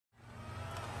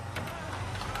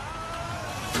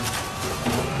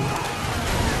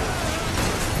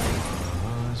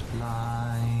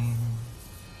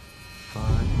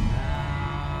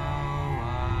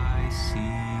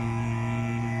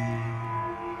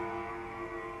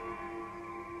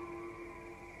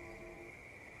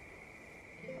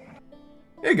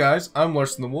Hey guys, I'm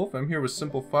Larsonthewolf. I'm here with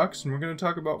Simple Fox, and we're going to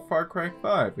talk about Far Cry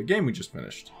 5, a game we just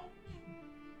finished.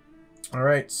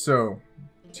 Alright, so,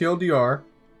 TLDR,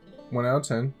 1 out of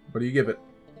 10. What do you give it?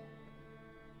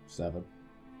 7.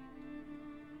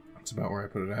 That's about where I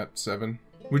put it at, 7.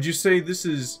 Would you say this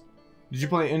is... Did you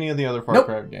play any of the other Far Nope.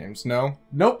 Cry games? No?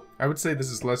 Nope. I would say this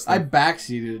is less I than...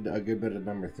 backseated a good bit of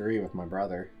number 3 with my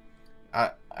brother.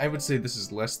 I would say this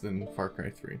is less than Far Cry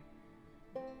 3.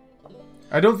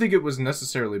 I don't think it was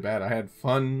necessarily bad. I had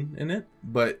fun in it,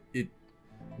 but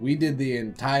We did the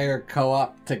entire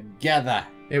co-op together.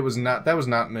 it was not... That was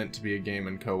not meant to be a game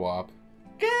in co-op.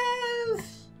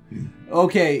 Guess.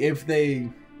 Okay, if they...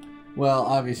 Well,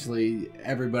 obviously,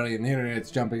 everybody in the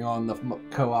internet's jumping on the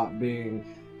co-op being...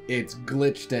 It's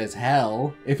glitched as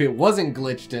hell. If it wasn't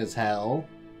glitched as hell,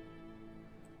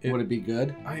 would it be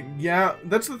good? Yeah,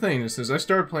 that's the thing. Is I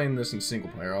started playing this in single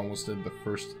player. I almost did the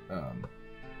first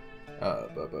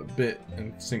bit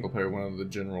in single player. One of the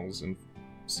generals in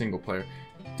single player.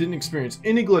 Didn't experience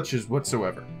any glitches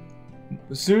whatsoever.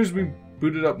 As soon as we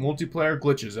booted up multiplayer,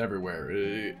 glitches everywhere.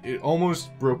 It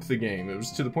almost broke the game. It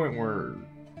was to the point where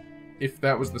if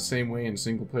that was the same way in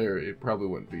single player, it probably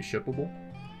wouldn't be shippable.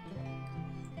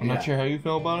 I'm not sure how you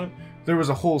feel about it. There was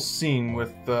a whole scene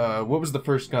with, what was the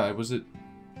first guy? Was it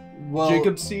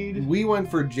Jacob Seed? We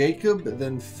went for Jacob,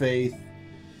 then Faith,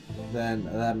 then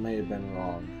that may have been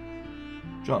wrong.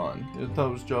 John. I thought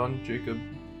it was John, Jacob.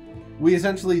 We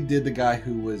essentially did the guy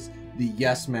who was the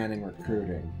yes man in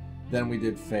recruiting. Then we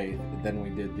did Faith, then we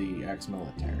did the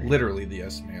ex-military. Literally the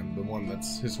yes man. The one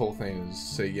that's, his whole thing is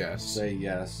say yes. Say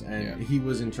yes, and he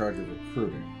was in charge of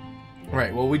recruiting.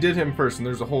 Right, well we did him first, and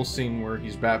there's a whole scene where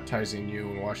he's baptizing you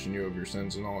and washing you of your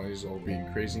sins and all, he's all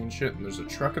being crazy and shit, and there's a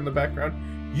truck in the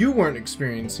background. You weren't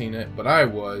experiencing it, but I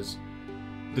was.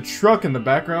 The truck in the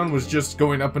background was just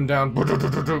going up and down,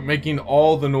 making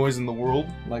all the noise in the world.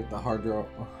 Like the hard drive.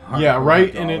 Yeah,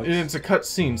 right, and it's a cut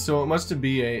scene, so it must have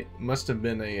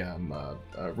been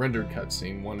a rendered cut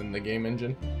scene, one in the game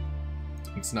engine.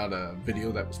 It's not a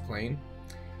video that was playing,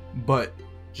 but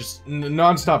just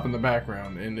non-stop in the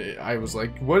background, and I was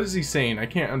like, what is he saying? I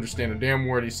can't understand a damn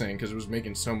word he's saying because it was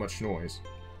making so much noise.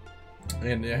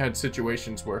 And it had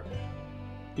situations where,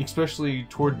 especially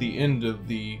toward the end of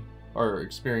our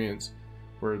experience,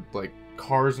 where like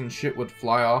cars and shit would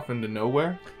fly off into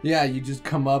nowhere. Yeah, you just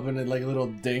come up and it like a little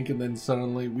dink, and then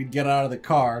suddenly we'd get out of the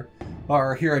car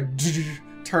or hear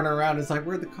a turn around. It's like,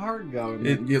 where'd the car go? And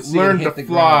It learned to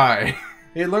fly.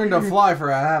 It learned to fly for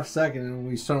a half second, and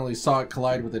we suddenly saw it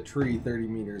collide with a tree 30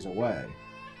 meters away.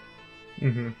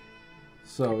 Mm-hmm.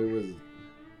 So it was...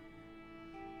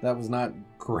 That was not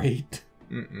great.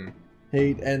 Mm-mm.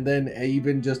 And then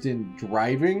even just in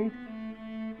driving,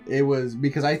 it was...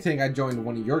 Because I think I joined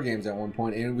one of your games at one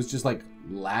point, and it was just like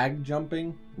lag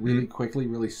jumping really quickly,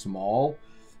 really small.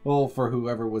 Well, for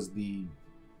whoever was the...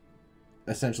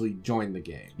 essentially joined the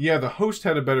game. Yeah, the host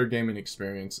had a better gaming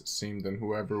experience, it seemed, than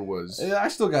whoever was... I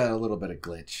still got a little bit of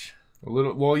glitch. A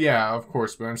little... Well, yeah, of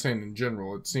course, but I'm saying in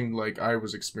general, it seemed like I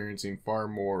was experiencing far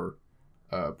more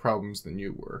problems than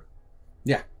you were.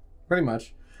 Yeah, pretty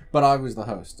much. But I was the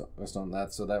host on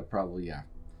that, so that probably, yeah.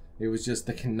 It was just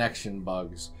the connection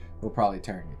bugs will probably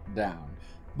turn it down.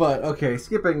 But, okay,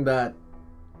 skipping that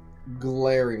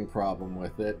glaring problem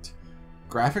with it,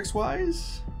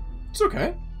 graphics-wise? It's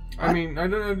okay. I mean, I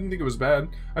didn't think it was bad.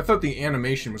 I thought the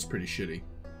animation was pretty shitty.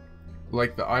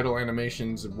 Like, the idle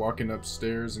animations of walking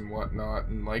upstairs and whatnot,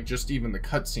 and, like, just even the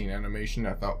cutscene animation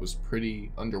I thought was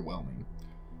pretty underwhelming.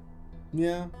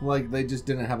 Yeah, like, they just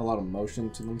didn't have a lot of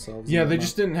motion to themselves. Yeah, they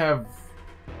just didn't have...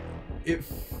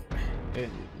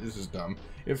 This is dumb.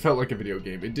 It felt like a video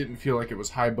game. It didn't feel like it was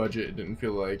high budget. It didn't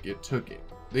feel like it took it.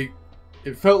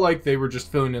 It felt like they were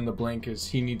just filling in the blank as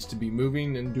he needs to be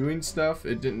moving and doing stuff.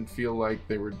 It didn't feel like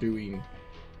they were doing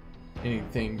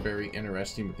anything very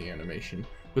interesting with the animation.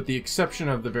 With the exception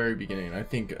of the very beginning. I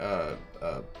think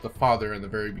the father in the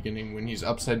very beginning, when he's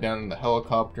upside down in the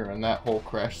helicopter and that whole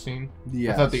crash scene.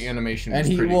 Yes. I thought the animation was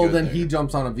pretty good. Then he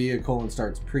jumps on a vehicle and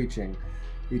starts preaching,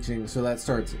 so that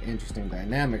starts interesting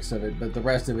dynamics of it. But the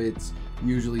rest of it's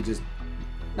usually just...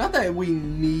 Not that we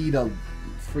need a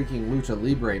freaking Lucha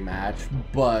Libre match,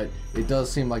 but it does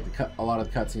seem like a lot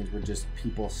of the cutscenes were just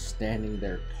people standing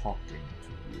there talking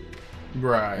to you.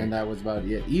 Right. And that was about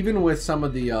it. Even with some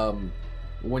of the,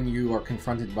 when you are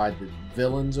confronted by the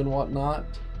villains and whatnot,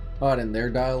 and their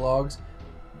dialogues,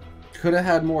 could have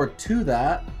had more to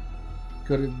that.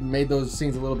 Could have made those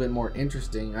scenes a little bit more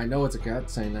interesting. I know it's a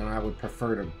cutscene, and I would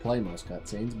prefer to play most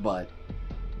cutscenes, but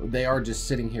they are just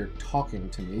sitting here talking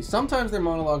to me. Sometimes their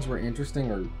monologues were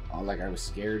interesting, or like I was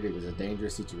scared, it was a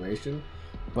dangerous situation,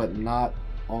 but not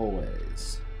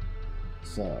always.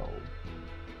 So,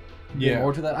 yeah.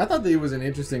 More to that. I thought that it was an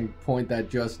interesting point that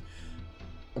just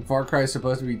Far Cry is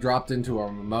supposed to be dropped into a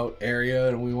remote area,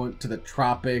 and we went to the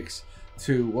tropics.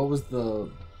 To what was the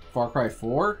Far Cry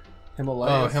 4?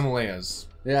 Himalayas. Oh, Himalayas.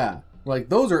 Yeah, like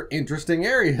those are interesting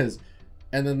areas.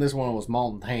 And then this one was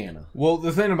Montana. Well,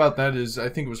 the thing about that is, I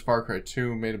think it was Far Cry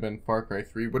 2, may have been Far Cry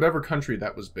 3, whatever country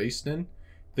that was based in.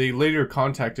 They later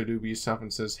contacted Ubisoft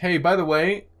and says, hey, by the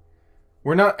way,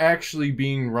 we're not actually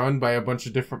being run by a bunch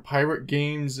of different pirate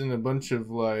games and a bunch of,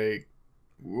 like...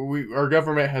 our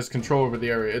government has control over the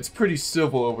area. It's pretty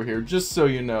civil over here, just so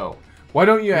you know. Why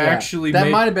don't you actually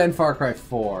That might have been Far Cry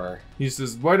 4. He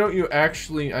says, why don't you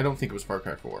actually... I don't think it was Far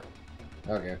Cry 4.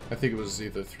 Okay. I think it was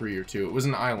either 3 or 2. It was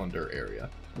an islander area.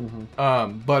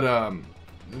 Mm-hmm.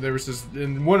 There was this...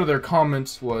 And one of their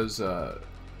comments was...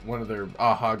 one of their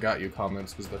aha got you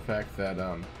comments was the fact that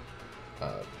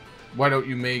why don't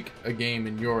you make a game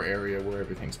in your area where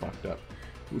everything's fucked up,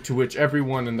 to which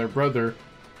everyone and their brother,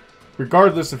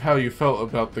 regardless of how you felt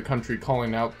about the country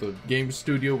calling out the game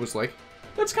studio, was like,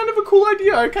 that's kind of a cool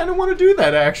idea, I kind of want to do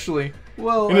that actually.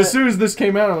 Well, and as soon as this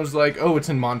came out, I was like, oh, it's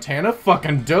in Montana?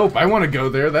 Fucking dope, I want to go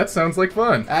there, that sounds like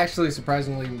fun. Actually,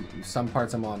 surprisingly, some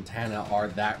parts of Montana are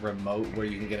that remote where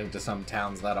you can get into some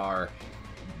towns that are...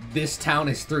 This town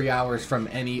is 3 hours from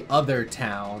any other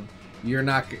town. You're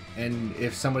not... And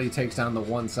if somebody takes down the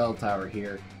one cell tower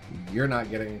here, you're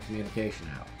not getting communication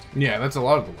out. Yeah, that's a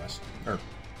lot of the West. Or,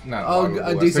 not a lot of the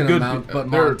West. Decent amount, but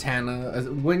Montana...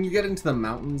 When you get into the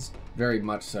mountains, very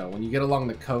much so. When you get along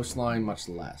the coastline, much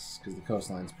less. Because the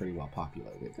coastline's pretty well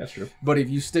populated. That's true. But if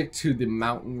you stick to the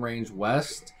mountain range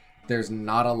west... There's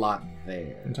not a lot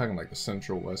there. I'm talking like the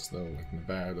Central West, though, like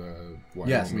Nevada, Wyoming.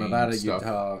 Yes, Nevada, stuff.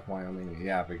 Utah, Wyoming.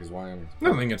 Yeah, because Wyoming.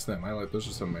 Nothing against them. Those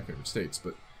are some of my favorite states,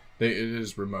 but it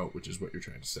is remote, which is what you're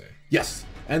trying to say. Yes,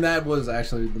 and that was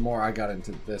actually the more I got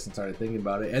into this and started thinking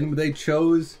about it, and they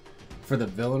chose for the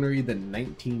villainry the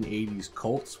 1980s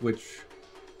cults, which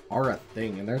are a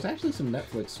thing, and there's actually some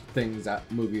Netflix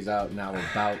movies out now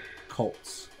about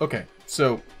cults. Okay,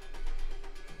 so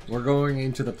we're going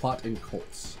into the plot in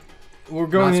cults. We're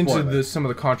going into some of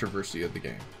the controversy of the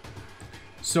game.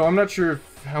 So I'm not sure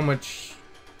how much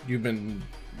you've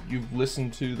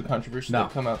listened to the controversy that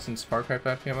come out since Far Cry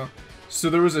 5 came out. So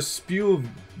there was a spew of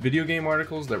video game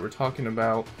articles that were talking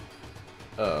about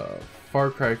Far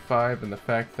Cry 5 and the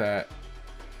fact that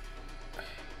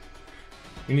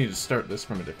we need to start this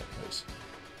from a different place.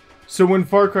 So when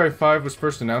Far Cry 5 was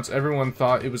first announced, everyone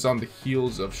thought it was on the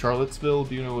heels of Charlottesville.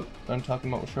 Do you know what I'm talking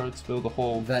about with Charlottesville? The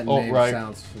whole that name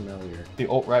sounds familiar. The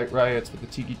alt-right riots with the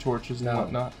tiki torches and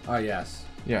whatnot. Oh, yes.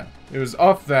 Yeah. It was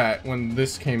off that when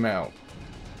this came out.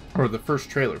 Or the first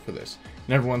trailer for this.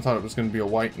 And everyone thought it was going to be a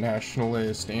white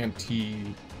nationalist,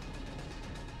 anti...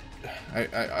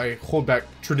 I hold back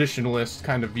traditionalist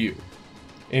kind of view.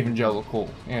 Evangelical,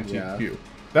 anti-view.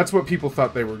 That's what people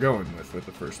thought they were going with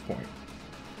the first point.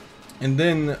 And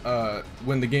then,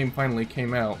 when the game finally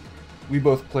came out, we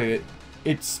both played it.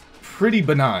 It's pretty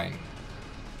benign.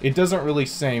 It doesn't really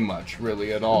say much,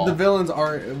 really, at all. The villains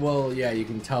are... Well, yeah, you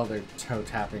can tell they're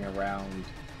toe-tapping around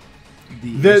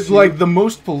like, the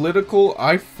most political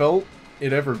I felt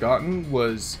it ever gotten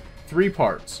was 3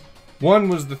 parts. One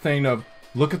was the thing of,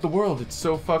 look at the world, it's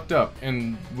so fucked up.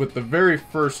 And with the very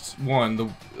first one,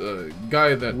 the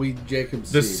guy that...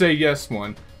 The Say Yes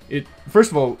one...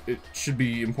 First of all, it should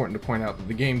be important to point out that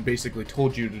the game basically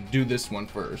told you to do this one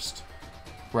first.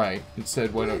 Right. It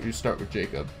said, why don't you start with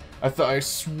Jacob? I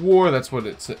swore that's what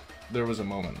it said. There was a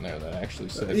moment in there that actually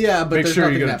said... Yeah, but there's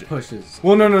nothing that pushes.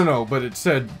 Well, no, but it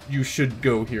said you should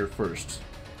go here first.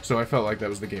 So I felt like that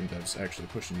was the game that's actually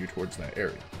pushing you towards that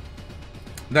area.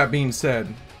 That being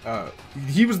said,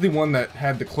 he was the one that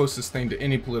had the closest thing to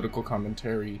any political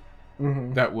commentary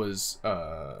that was...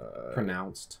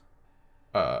 pronounced.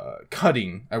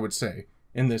 Cutting, I would say,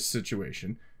 in this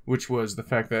situation, which was the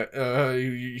fact that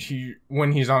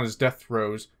when he's on his death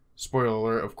throes, spoiler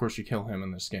alert, of course you kill him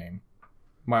in this game.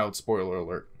 Mild spoiler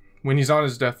alert. When he's on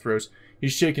his death throes,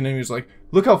 he's shaking and he's like,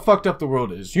 look how fucked up the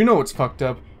world is. You know it's fucked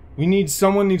up.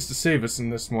 Someone needs to save us in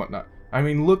this and whatnot. I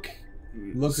mean, look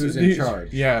who's in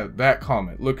charge. Yeah, that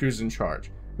comment. Look who's in charge.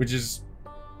 Which is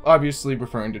obviously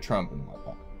referring to Trump and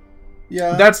whatnot.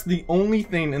 Yeah. That's the only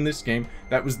thing in this game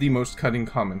that was the most cutting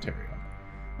commentary on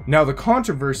it. Now, the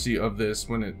controversy of this,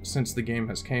 since the game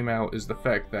has came out, is the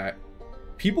fact that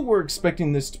people were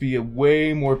expecting this to be a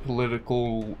way more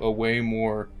political, a way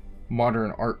more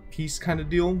modern art piece kind of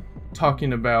deal,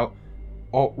 talking about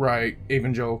alt-right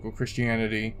evangelical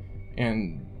Christianity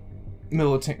and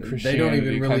militant Christianity. They don't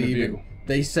even really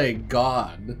they say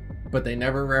God but they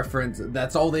never reference.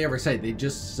 That's all they ever say. They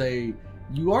just say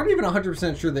you aren't even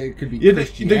 100% sure they could be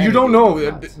Christianity. You don't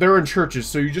know. They're in churches,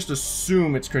 so you just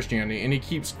assume it's Christianity. And he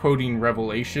keeps quoting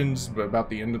Revelations about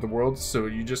the end of the world, so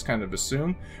you just kind of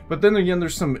assume. But then again,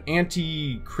 there's some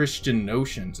anti-Christian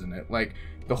notions in it. Like,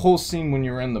 the whole scene when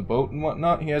you're in the boat and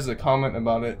whatnot, he has a comment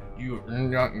about it. You're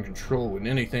not in control with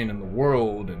anything in the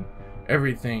world, and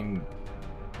everything,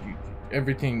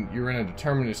 you're in a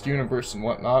determinist universe and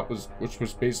whatnot, which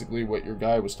was basically what your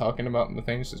guy was talking about in the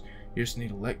thing. He says, you just need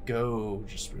to let go,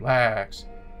 just relax.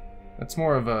 That's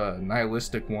more of a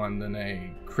nihilistic one than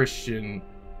a Christian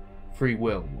free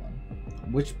will one.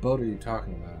 Which boat are you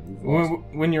talking about?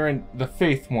 When you're in the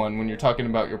faith one, when you're talking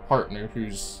about your partner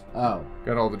who's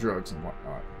got all the drugs and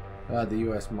whatnot. The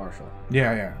U.S. Marshal.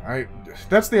 Yeah.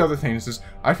 That's the other thing, is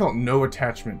I felt no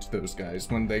attachment to those guys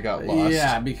when they got lost.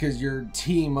 Yeah, because your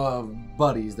team of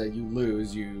buddies that you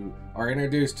lose, you are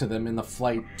introduced to them in the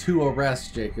flight to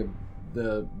arrest Jacob,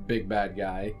 the big bad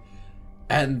guy,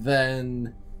 and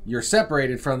then you're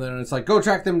separated from them, and it's like, go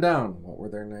track them down. What were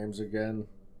their names again?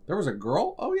 There was a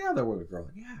girl? Oh, yeah, there was a girl.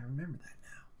 Yeah, I remember that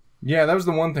now. Yeah, that was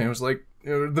the one thing. It was like,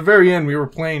 at the very end, we were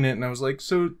playing it, and I was like,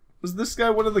 so was this guy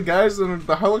one of the guys in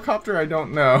the helicopter? I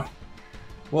don't know.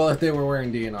 Well, if they were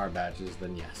wearing DNR badges,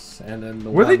 then yes. And then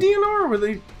were they DNR, or were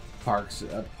they Parks?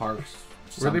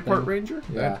 Were they Park Ranger?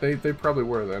 Yeah, they probably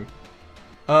were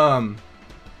then.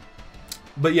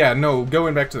 But yeah, no,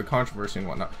 going back to the controversy and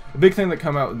whatnot, the big thing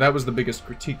that was the biggest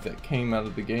critique that came out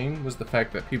of the game, was the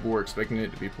fact that people were expecting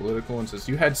it to be political, and says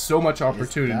you had so much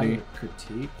opportunity. Is that a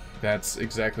critique? That's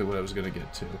exactly what I was going to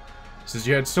get to. It says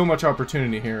you had so much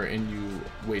opportunity here and you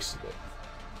wasted it.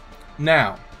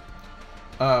 Now,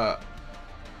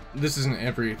 this isn't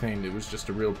everything, it was just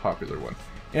a real popular one.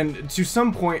 And to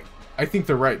some point, I think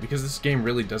they're right, because this game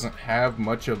really doesn't have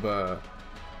much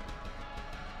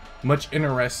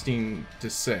interesting to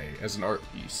say as an art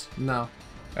piece. No.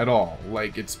 At all.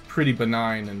 Like, it's pretty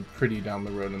benign and pretty down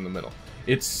the road in the middle.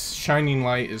 Its shining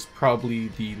light is probably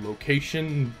the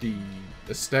location, the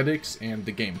aesthetics, and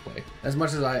the gameplay. As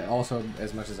much as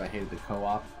I hated the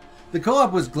co-op. The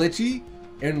co-op was glitchy.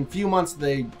 In a few months,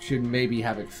 they should maybe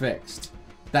have it fixed.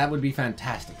 That would be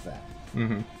fantastic, that.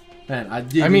 Mm-hmm. Man, I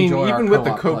mean, even with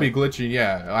the co-op glitchy,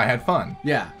 yeah, I had fun.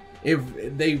 Yeah. If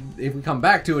we come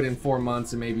back to it in 4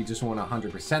 months and maybe just want to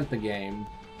 100% the game,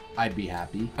 I'd be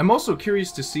happy. I'm also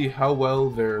curious to see how well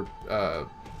their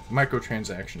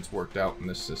microtransactions worked out in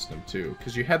this system too,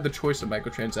 because you had the choice of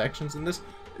microtransactions in this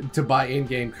to buy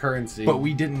in-game currency, but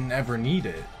we didn't ever need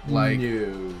it. Like,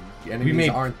 no, enemies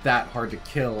aren't that hard to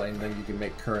kill, and then you can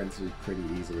make currency pretty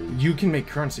easily. You can make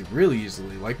currency really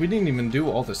easily. Like, we didn't even do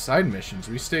all the side missions.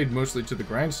 We stayed mostly to the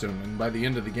grindstone, and by the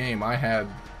end of the game, I had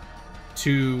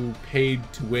 2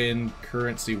 paid-to-win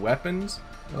currency weapons.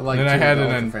 Like, and then I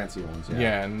had fancy ones,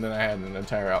 yeah, and then I had an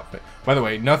entire outfit. By the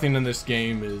way, nothing in this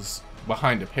game is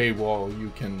behind a paywall.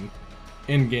 You can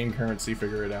in-game currency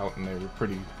figure it out, and they were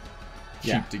pretty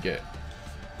cheap to get.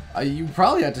 You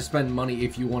probably had to spend money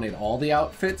if you wanted all the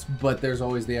outfits, but there's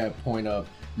always the point of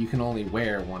you can only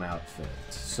wear one outfit.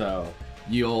 So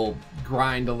you'll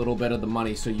grind a little bit of the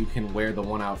money so you can wear the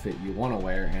one outfit you want to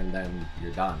wear, and then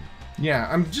you're done. Yeah,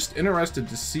 I'm just interested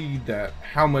to see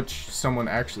how much someone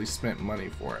actually spent money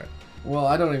for it. Well,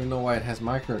 I don't even know why it has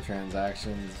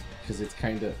microtransactions, because it's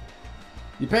kind of...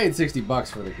 You paid $60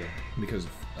 for the game. Because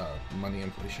of money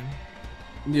inflation?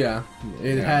 Yeah,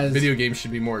 it has... Video games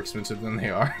should be more expensive than they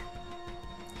are.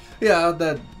 Yeah,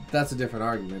 that's a different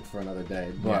argument for another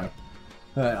day, but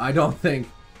I don't think...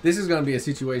 This is going to be a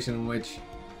situation in which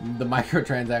the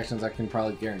microtransactions, I can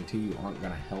probably guarantee you, aren't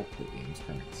going to help the game's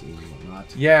currency and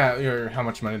whatnot. Yeah, or how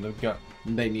much money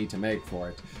they need to make for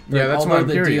it. Yeah, that's why I'm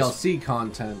curious. DLC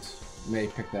content may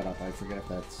pick that up. I forget if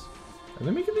that's... Are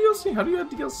they making DLC? How do you add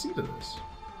DLC to this?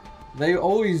 They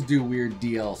always do weird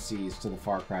DLCs to the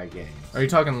Far Cry games. Are you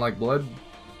talking like Blood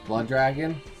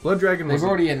Dragon? Blood Dragon was... They've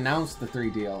already announced the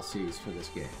 3 DLCs for this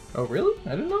game. Oh, really?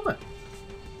 I didn't know that.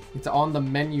 It's on the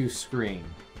menu screen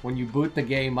when you boot the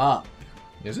game up.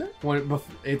 Is it?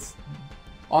 It's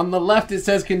on the left. It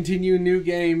says continue new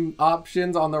game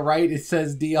options. On the right, it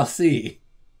says DLC.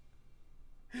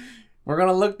 We're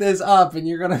gonna look this up, and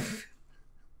you're gonna.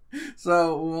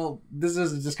 So, well, this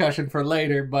is a discussion for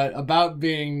later, but about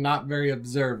being not very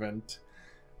observant.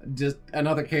 Just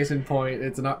another case in point.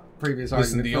 It's not previous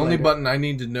argument. Listen, the only button I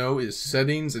need to know is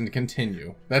settings and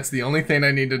continue. That's the only thing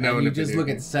I need to know. And you just look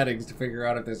at settings to figure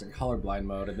out if there's a colorblind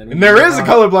mode, and then there is a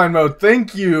colorblind mode.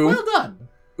 Thank you. Well done,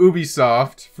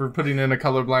 Ubisoft, for putting in a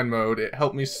colorblind mode. It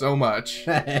helped me so much.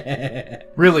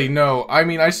 Really, no. I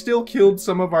mean, I still killed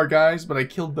some of our guys, but I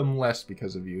killed them less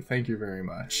because of you. Thank you very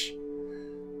much.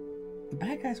 The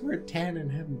bad guys wear tan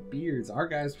and have beards. Our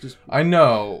guys just... I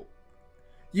know.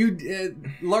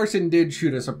 Larson did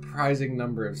shoot a surprising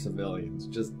number of civilians,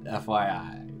 just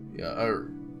FYI. Yeah,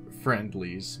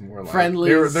 friendlies, more like.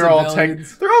 Friendlies, they're all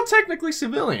technically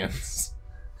civilians.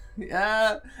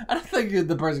 Yeah, I don't think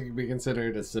the person can be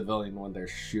considered a civilian when they're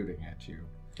shooting at you.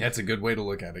 That's a good way to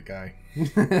look at it, guy.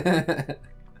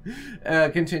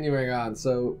 Continuing on,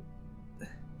 so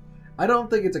I don't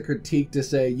think it's a critique to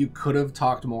say you could have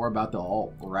talked more about the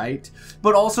alt-right,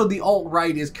 but also the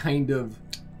alt-right is kind of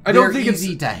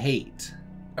easy to hate.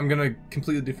 I'm gonna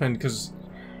completely defend, because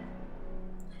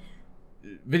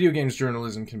video games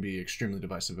journalism can be extremely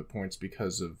divisive at points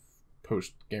because of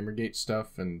post-Gamergate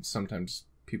stuff, and sometimes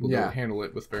people don't handle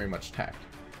it with very much tact.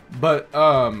 But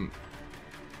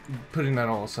putting that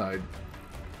all aside,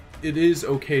 it is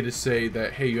okay to say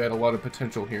that, hey, you had a lot of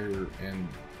potential here and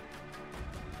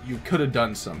you could have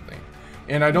done something.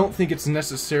 And I don't think it's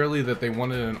necessarily that they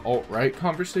wanted an alt-right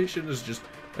conversation. It's just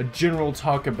a general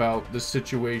talk about the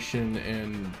situation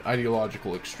and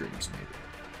ideological extremes, maybe.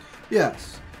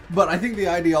 Yes, but I think the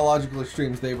ideological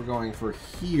extremes they were going for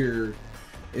here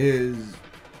is...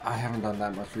 I haven't done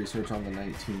that much research on the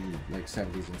 70s and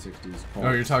 60s cults.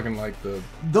 Oh, you're talking like the...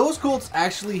 Those cults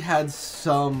actually had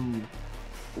some...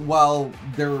 While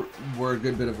there were a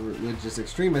good bit of religious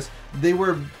extremists, they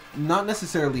were not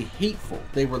necessarily hateful.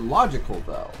 They were logical,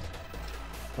 though.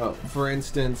 Oh, for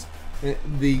instance,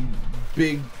 the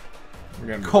big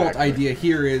cult idea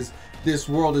here is this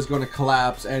world is going to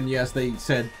collapse, and yes, they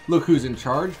said, look who's in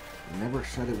charge. They never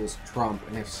said it was Trump,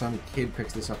 and if some kid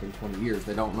picks this up in 20 years,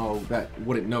 they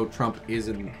wouldn't know Trump is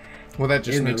in, that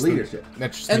just makes leadership.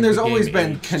 And there's always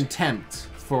been contempt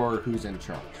for who's in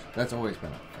charge. That's always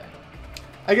been a thing.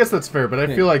 I guess that's fair, but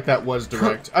I feel like that was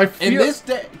direct. In this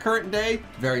current day,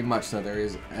 very much so. There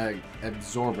is an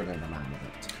exorbitant amount of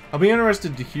it. I'll be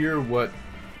interested to hear what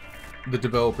the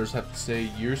developers have to say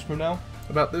years from now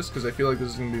about this, because I feel like this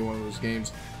is going to be one of those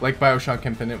games, like Bioshock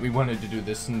Infinite, we wanted to do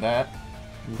this and that,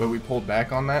 but we pulled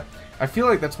back on that. I feel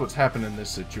like that's what's happened in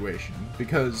this situation,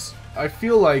 because I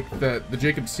feel like that the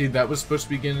Jacob Seed, that was supposed to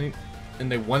be beginning,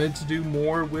 and they wanted to do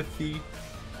more with the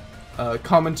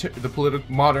commentary, the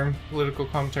modern political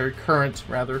commentary, current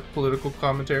political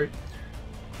commentary.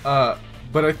 But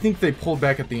I think they pulled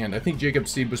back at the end. I think Jacob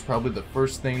Seed was probably the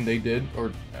first thing they did,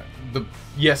 or the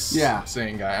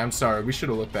saying guy. I'm sorry, we should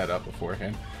have looked that up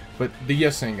beforehand. But the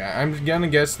yes saying guy, I'm gonna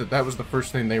guess that was the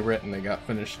first thing they wrote and they got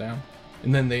finished down.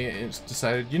 And then they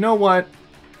decided, you know what?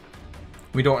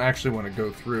 We don't actually want to go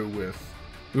through with...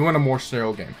 We want a more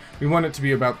sterile game. We want it to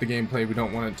be about the gameplay. We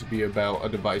don't want it to be about a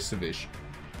divisive issue.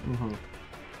 Mm-hmm.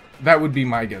 That would be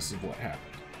my guess of what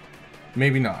happened.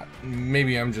 Maybe not.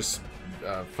 Maybe I'm just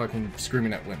fucking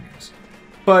screaming at windmills.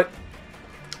 But,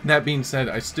 that being said,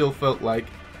 I still felt like,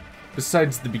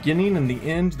 besides the beginning and the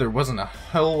end, there wasn't a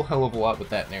hell of a lot with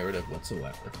that narrative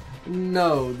whatsoever.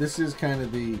 No, this is kind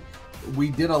of the...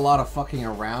 We did a lot of fucking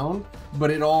around,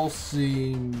 but it all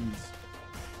seems...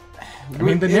 I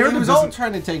mean, the narrative was all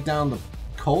trying to take down the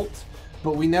cult,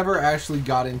 but we never actually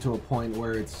got into a point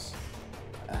where it's...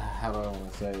 how do I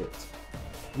want to say it?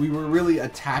 We were really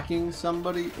attacking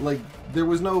somebody. Like, there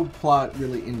was no plot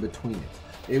really in between it.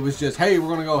 It was just, hey, we're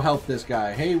going to go help this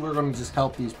guy. Hey, we're going to just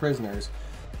help these prisoners.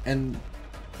 And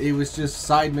it was just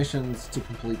side missions to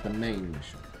complete the main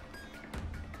mission.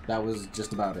 That was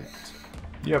just about it.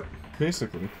 Yep,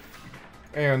 basically.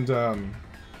 And,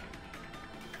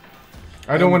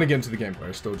 I don't want to get into the gameplay.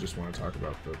 I still just want to talk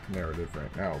about the narrative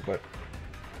right now. But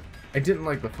I didn't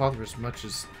like the father as much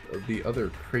as the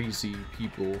other crazy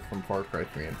people from Far Cry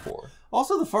 3 and 4.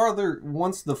 Also,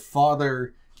 once the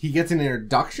father, he gets an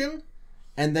introduction,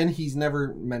 and then he's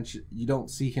never mentioned, you don't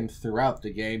see him throughout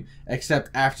the game, except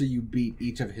after you beat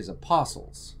each of his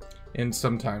apostles. And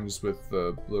sometimes with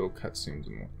the little cutscenes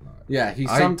and whatnot. Yeah, he's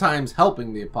sometimes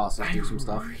helping the apostles do some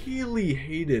stuff. I really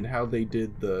hated how they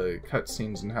did the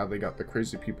cutscenes and how they got the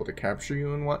crazy people to capture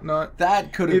you and whatnot.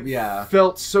 That could have, yeah. It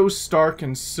felt so stark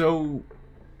and so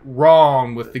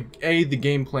wrong with the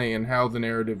gameplay and how the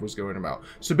narrative was going about.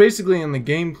 So basically in the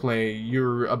gameplay,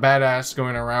 you're a badass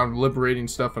going around liberating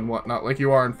stuff and whatnot like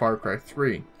you are in Far Cry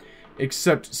 3.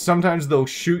 Except sometimes they'll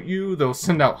shoot you, they'll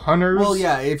send out hunters. Well,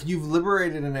 yeah, if you've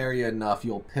liberated an area enough,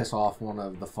 you'll piss off one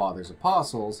of the Father's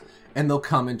apostles, and they'll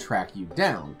come and track you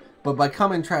down. But by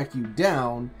come and track you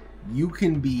down, you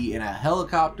can be in a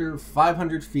helicopter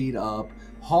 500 feet up,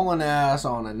 hauling ass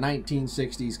on a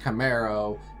 1960s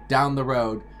Camaro down the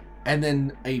road, and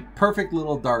then a perfect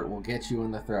little dart will get you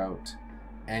in the throat,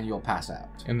 and you'll pass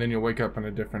out. And then you'll wake up in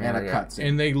a different area. And a cutscene.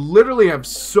 And they literally have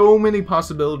so many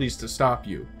possibilities to stop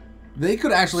you. They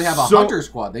could actually have a hunter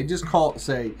squad. They just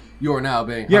say, you are now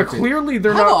being hunted. Yeah, clearly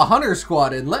they're have not... a hunter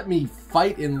squad and let me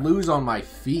fight and lose on my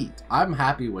feet. I'm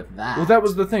happy with that. Well, that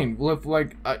was the thing.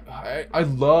 Like, I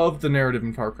love the narrative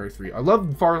in Far Cry 3. I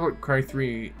love Far Cry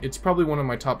 3. It's probably one of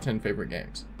my top 10 favorite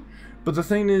games. But the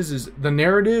thing is the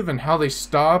narrative and how they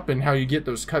stop and how you get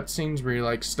those cutscenes where you're,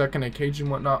 like, stuck in a cage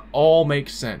and whatnot all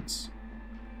makes sense.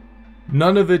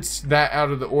 None of it's that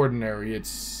out of the ordinary.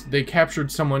 It's they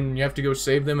captured someone, you have to go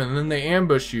save them, and then they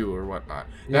ambush you or whatnot.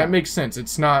 Yeah. That makes sense.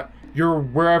 It's not you're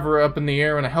wherever up in the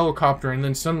air in a helicopter, and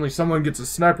then suddenly someone gets a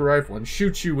sniper rifle and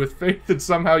shoots you with faith that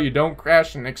somehow you don't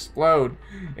crash and explode,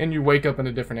 and you wake up in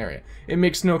a different area. It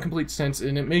makes no complete sense,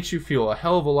 and it makes you feel a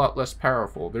hell of a lot less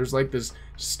powerful. There's like this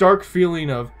stark feeling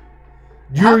of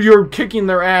you're kicking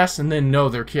their ass, and then no,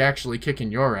 they're actually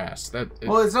kicking your ass.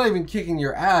 Well, it's not even kicking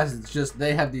your ass. It's just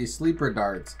they have these sleeper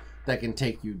darts that can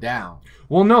take you down.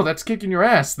 Well, no, that's kicking your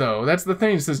ass, though. That's the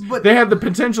thing. It says they have the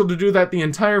potential to do that the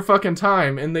entire fucking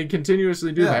time, and they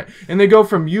continuously do that. And they go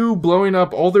from you blowing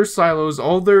up all their silos,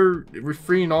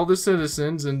 freeing all the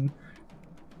citizens, and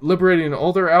liberating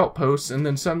all their outposts, and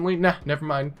then suddenly, nah, never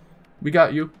mind. We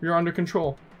got you. You're under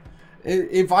control.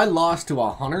 If I lost to a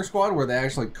hunter squad where they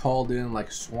actually called in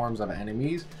like swarms of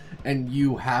enemies, and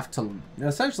you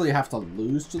essentially have to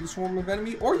lose to the swarm of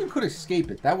enemy, or you could escape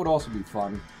it, that would also be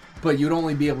fun. But you'd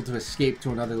only be able to escape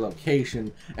to another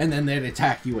location, and then they'd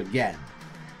attack you again.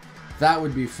 That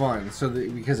would be fun,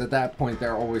 because at that point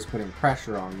they're always putting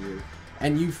pressure on you,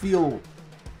 and you feel.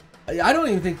 I don't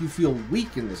even think you feel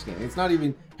weak in this game. It's not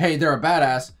even, hey, they're a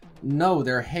badass. No,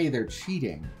 they're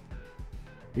cheating.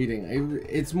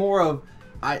 It's more of,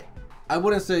 I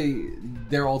wouldn't say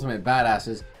they're ultimate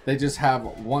badasses. They just have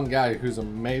one guy who's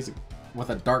amazing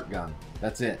with a dart gun.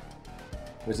 That's it.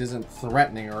 Which isn't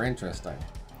threatening or interesting.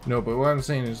 No, but what I'm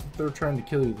saying is they're trying to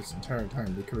kill you this entire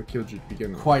time. They could have killed you to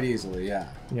begin with. Quite easily, yeah.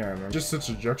 Yeah, man. Just such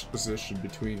a juxtaposition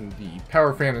between the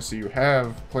power fantasy you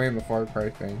have playing the Far Cry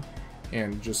thing,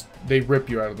 and just they rip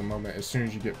you out of the moment as soon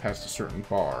as you get past a certain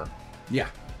bar. Yeah.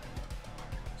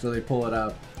 So they pull it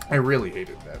up. I really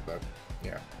hated that, but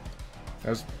yeah.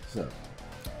 So.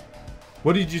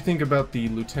 What did you think about the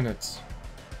lieutenants?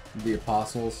 The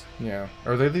apostles? Yeah.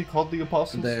 Are they called the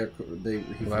apostles?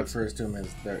 He refers to them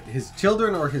as his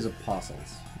children or his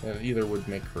apostles. Either would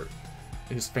make her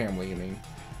his family, you mean.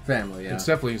 Family, yeah. It's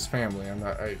definitely his family.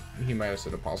 He might have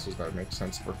said apostles, that would make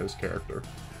sense for his character.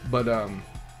 But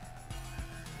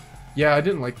yeah, I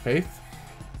didn't like Faith.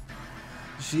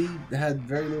 She had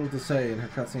very little to say, and her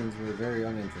cutscenes were very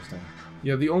uninteresting.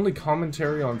 Yeah, the only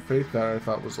commentary on Faith that I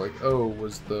thought was like, oh,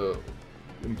 was the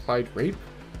implied rape?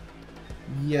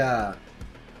 Yeah.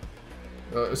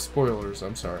 Spoilers,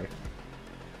 I'm sorry.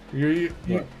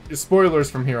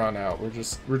 Spoilers from here on out.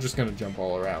 We're just gonna jump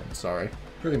all around, sorry.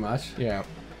 Pretty much. Yeah.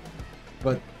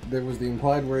 But there was the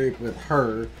implied rape with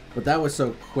her, but that was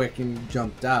so quick and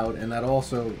jumped out, and that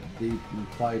also, the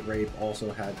implied rape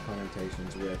also had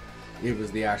connotations with it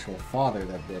was the actual father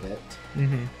that did it,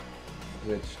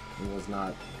 which was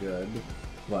not good,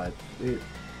 but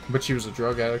she was a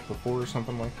drug addict before or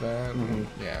something like that.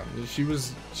 Yeah,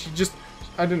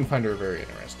 I didn't find her a very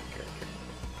interesting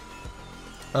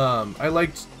character. I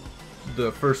liked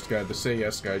the first guy, the Say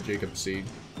Yes guy, Jacob Seed.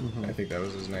 I think that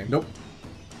was his name. Nope.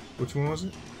 Which one was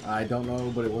it? I don't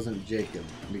know, but it wasn't Jacob,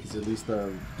 because at least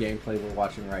the gameplay we're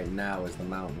watching right now is the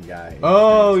mountain guy.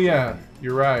 Oh yeah,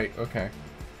 you're right. Okay.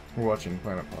 We're watching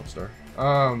Planet Popstar.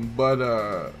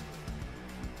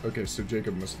 Okay, so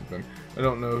Jacob must have been. I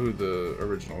don't know who the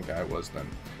original guy was then.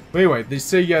 But anyway, the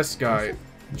Say Yes guy,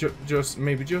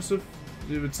 maybe Joseph?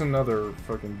 It's another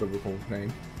fucking biblical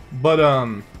name.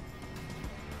 But,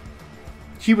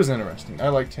 he was interesting. I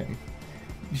liked him.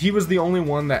 He was the only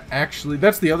one that actually,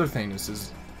 that's the other thing,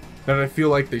 is that I feel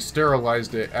like they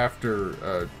sterilized it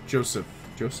after, Joseph?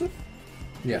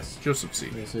 Yes. Joseph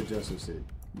Seed. They said Joseph Seed.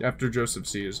 After Joseph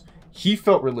Seed, he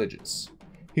felt religious.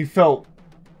 He felt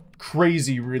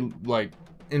crazy,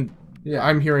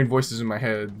 I'm hearing voices in my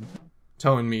head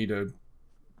telling me to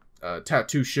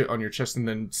tattoo shit on your chest and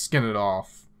then skin it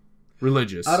off.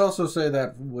 Religious. I'd also say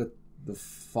that with the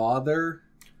father.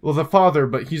 Well, the father,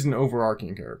 but he's an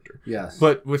overarching character. Yes.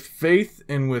 But with Faith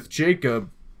and with Jacob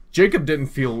didn't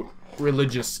feel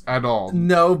religious at all.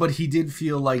 No, but he did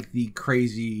feel like the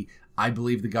crazy, I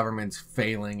believe the government's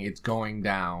failing, it's going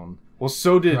down. Well,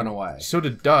 so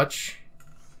did Dutch.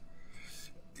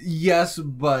 Yes,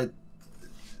 but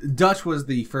Dutch is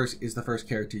the first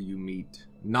character you meet.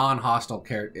 Non-hostile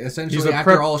character. Essentially,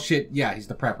 after all shit, yeah, he's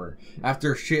the prepper.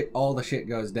 After all the shit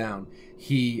goes down,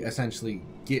 he essentially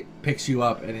picks you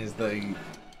up and is the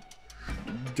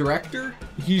director?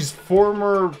 He's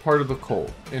former part of the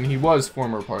cult, and he was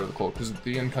former part of the cult because at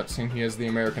the end cutscene he has the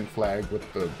American flag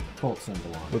with the cult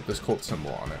symbol on it. With this cult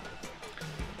symbol on it.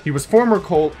 He was former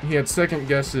cult. He had second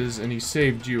guesses, and he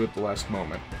saved you at the last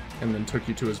moment, and then took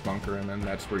you to his bunker, and then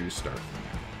that's where you start.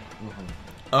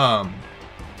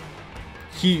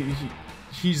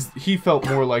 He felt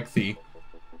more like the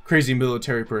crazy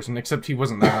military person, except he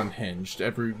wasn't that unhinged.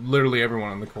 Literally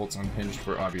everyone in the cult's unhinged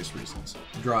for obvious reasons.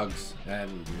 Drugs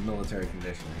and military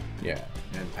conditioning. Yeah.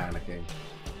 And panicking.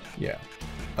 Yeah.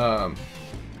 But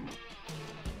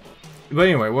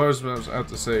anyway, what I was about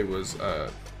to say was,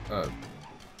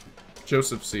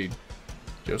 Joseph Seed.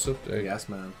 Joseph? The Yes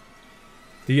Man.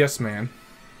 The Yes Man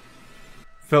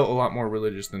felt a lot more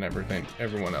religious than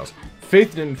everyone else.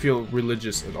 Faith didn't feel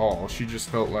religious at all. She just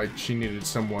felt like she needed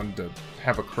someone to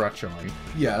have a crutch on.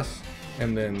 Yes.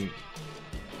 And then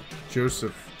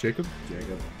Jacob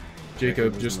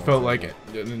Jacob just felt like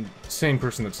an insane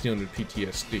person that's dealing with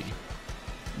PTSD.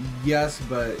 Yes,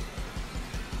 but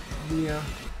yeah.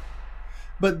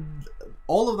 But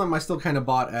all of them I still kind of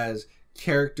bought as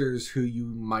characters who you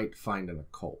might find in a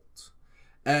cult.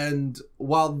 And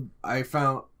while I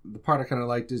found the part I kind of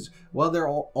liked is, while they're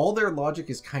all their logic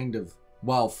is kind of,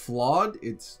 while flawed,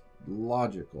 it's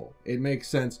logical. It makes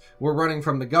sense. We're running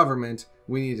from the government.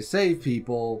 We need to save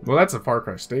people. Well, that's a Far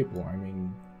Cry staple. I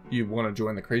mean, you want to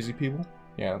join the crazy people?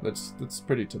 Yeah, that's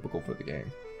pretty typical for the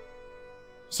game.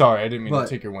 Sorry, I didn't mean to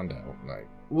take your window out. Like,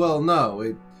 well,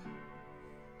 no,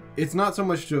 it's not so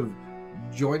much of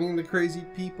joining the crazy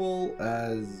people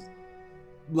as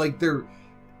like their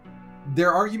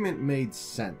argument made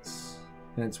sense.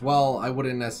 And it's, while I would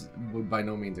by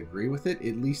no means agree with it,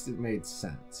 at least it made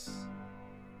sense.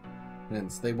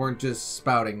 And they weren't just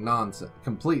spouting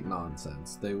complete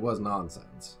nonsense. There was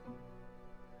nonsense.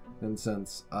 And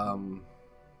since, I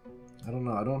don't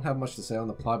know, I don't have much to say on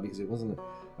the plot because it wasn't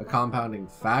a compounding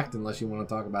fact unless you want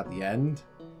to talk about the end.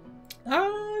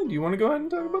 Do you want to go ahead and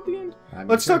talk about the end? I mean,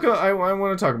 Let's talk. I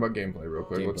want to talk about gameplay real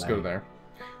quick. Let's go there.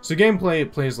 So gameplay,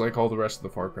 it plays like all the rest of the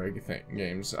Far Cry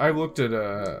games. I looked at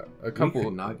a couple. You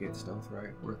could not get stealth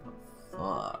right worth a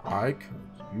fuck. I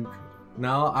could. You could.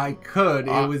 No, I could.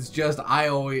 It was just I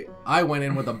went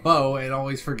in with a bow and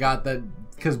always forgot that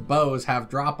because bows have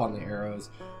drop on the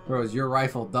arrows, whereas your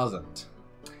rifle doesn't.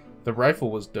 The rifle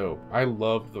was dope. I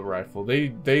loved the rifle.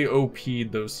 They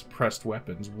OP'd those suppressed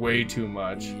weapons way too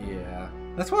much. Yeah,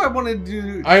 that's why I wanted to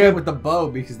do shit with the bow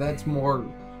because that's more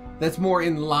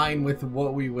in line with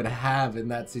what we would have in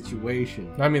that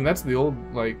situation. I mean, that's the old,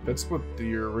 like, that's what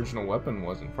your original weapon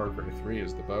was in Far Cry 3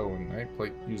 is the bow, and I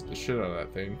used the shit out of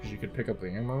that thing because you could pick up the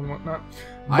ammo and whatnot.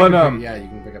 But yeah, you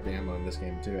can pick up the ammo in this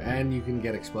game too, and you can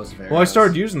get explosive arrows. Well, I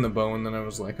started using the bow, and then I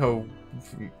was like, oh,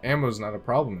 ammo's not a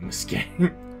problem in this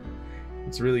game.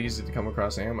 It's really easy to come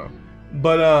across ammo.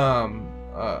 But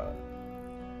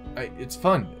it's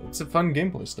fun. It's a fun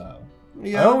gameplay style.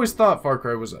 Yeah. I always thought Far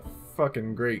Cry was a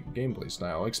fucking great gameplay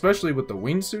style, especially with the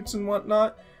wingsuits and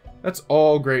whatnot. That's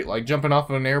all great, like jumping off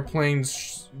of an airplane,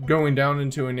 going down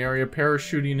into an area,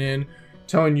 parachuting in,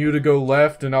 telling you to go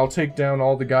left, and I'll take down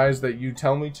all the guys that you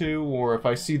tell me to, or if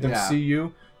I see them see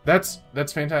you. That's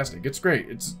fantastic. It's great.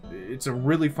 It's a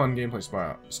really fun gameplay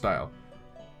style.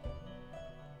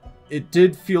 It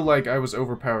did feel like I was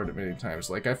overpowered at many times.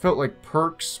 Like, I felt like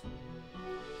perks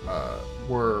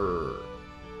were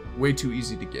way too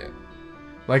easy to get.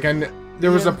 Like,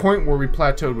 there was a point where we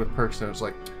plateaued with perks that I was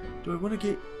like, do I want to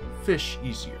get fish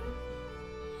easier?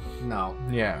 No.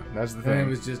 Yeah, that's the thing. And it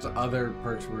was just other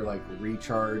perks were like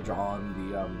recharge on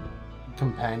the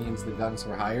companions, the guns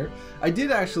for hire. I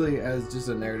did actually, as just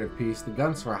a narrative piece, the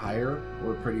guns for hire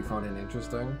were pretty fun and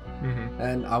interesting. Mm-hmm.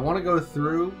 And I want to go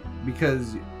through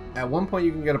because at one point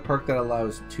you can get a perk that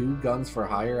allows 2 guns for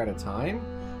hire at a time,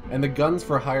 and the guns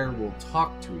for hire will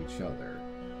talk to each other.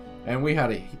 And we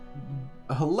had a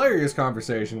hilarious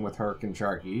conversation with Herc and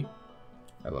Sharky.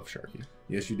 I love Sharky.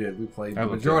 Yes, you did. We played the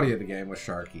majority of the game with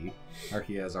Sharky.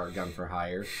 Sharky as our gun for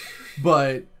hire.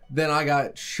 But then I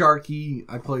got Sharky.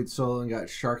 I played solo and got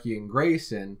Sharky and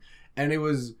Grayson. And it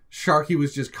was, Sharky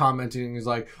was just commenting. He's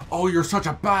like, oh, you're such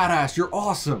a badass. You're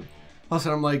awesome. Plus,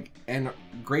 I'm like, and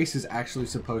Grace is actually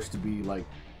supposed to be like,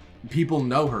 people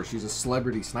know her. She's a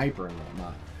celebrity sniper and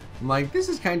whatnot. I'm like, this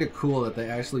is kind of cool that they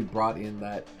actually brought in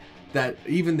that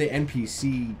even the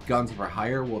NPC guns for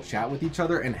hire will chat with each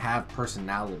other and have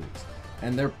personalities.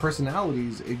 And their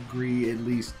personalities agree, at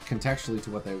least contextually,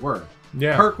 to what they were.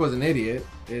 Yeah. Kirk was an idiot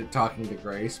talking to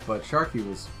Grace, but Sharky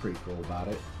was pretty cool about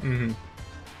it. Mm-hmm.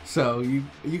 So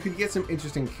you could get some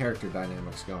interesting character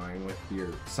dynamics going with your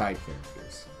side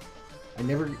characters.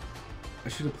 I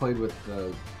should have played with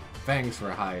the Fangs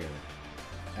for Hire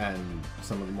and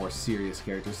some of the more serious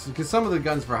characters. Because some of the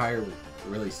Guns for Hire were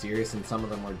really serious, and some of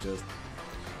them were just...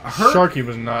 Sharky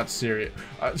was not serious.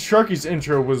 Sharky's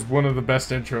intro was one of the best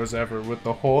intros ever with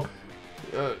the whole...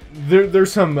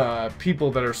 there's some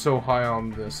people that are so high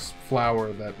on this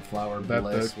flower that... Flower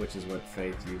bliss, which is what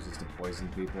Faith uses to poison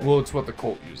people. Well, it's what the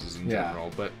cult uses in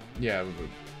general, but yeah,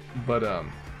 but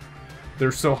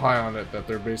they're so high on it that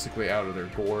they're basically out of their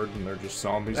gourd and they're just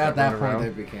zombies. At that point, around. they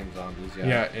became zombies. Yeah.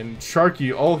 Yeah, and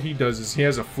Sharky, all he does is he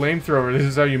has a flamethrower. This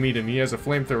is how you meet him. He has a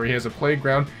flamethrower. He has a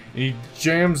playground, and he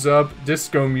jams up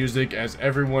disco music as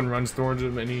everyone runs towards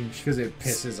him, and because it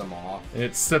pisses him off.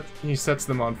 And he sets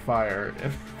them on fire,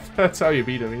 and that's how you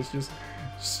beat him. He's just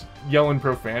yelling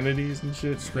profanities and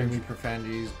shit, screaming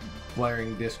profanities,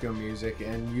 blaring disco music,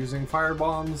 and using fire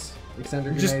bombs,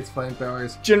 extender grenades,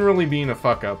 flamethrowers. Generally being a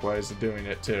fuck up while he's doing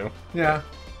it too. Yeah.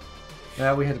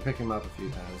 Yeah, we had to pick him up a few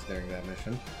times during that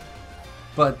mission.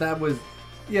 But that was,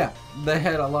 yeah, they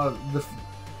had a lot of the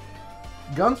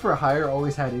Guns for Hire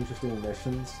always had interesting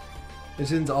missions.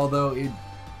 Although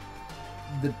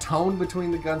the tone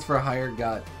between the Guns for Hire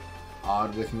got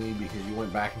odd with me because you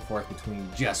went back and forth between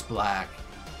Jess Black,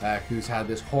 who's had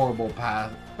this horrible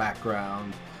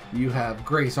background. You have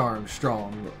Grace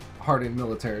Armstrong, hardened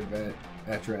military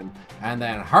veteran, and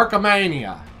then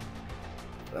Harkamania.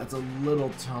 That's a little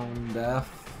tone deaf.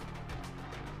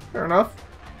 Fair enough.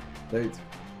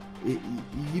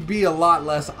 You'd be a lot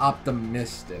less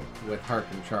optimistic with Hark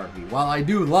and Sharky. While I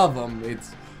do love them,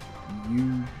 it's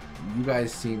you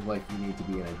guys seem like you need to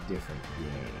be in a different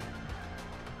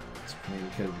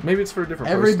game. Maybe it's for a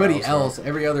different. Everybody else,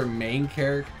 every other main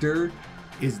character,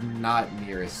 is not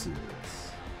near as serious.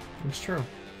 It's true.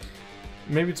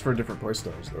 Maybe it's for different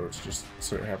playstyles, though. It's just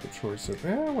so you have a choice of,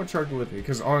 I want Sharky with me.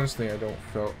 Because honestly, I don't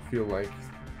feel like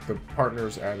the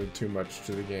partners added too much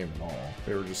to the game at all.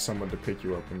 They were just someone to pick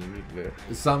you up when you needed it.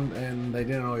 And they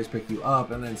didn't always pick you up,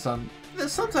 and then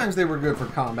sometimes they were good for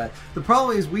combat. The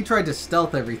problem is we tried to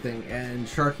stealth everything, and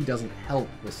Sharky doesn't help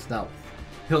with stealth.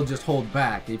 He'll just hold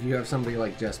back. If you have somebody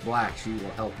like Jess Black, she will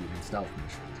help you in stealth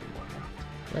missions and whatnot.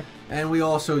 Yeah. And we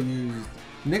also used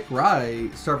Nick Rye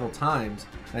several times,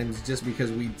 and it's just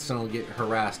because we'd suddenly get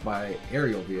harassed by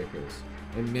aerial vehicles,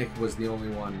 and Nick was the only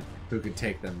one who could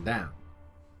take them down.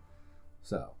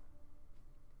 So,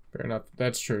 fair enough.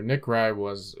 That's true. Nick Rye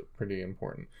was pretty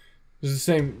important. It's the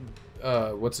same.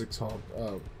 What's it called?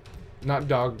 Not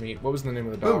dog meat. What was the name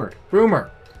of the dog?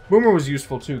 Boomer was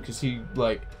useful too because he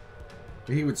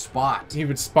would spot. He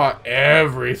would spot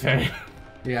everything.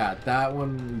 Yeah, that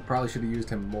one we probably should have used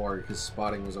him more because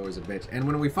spotting was always a bitch. And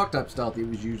when we fucked up stealth, it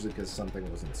was usually because something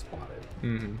wasn't spotted.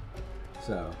 Mm-hmm.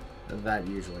 So that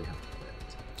usually helped.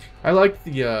 I like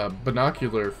the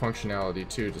binocular functionality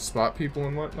too to spot people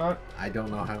and whatnot. I don't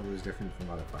know how it was different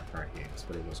from other Far Cry games,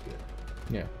 but it was good.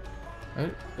 Yeah, I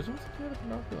don't think you had a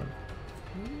binocular.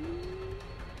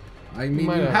 I mean,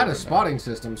 you had a spotting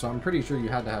system, so I'm pretty sure you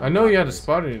had to have. I know you had a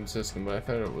spotting system, but I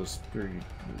thought it was through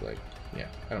yeah,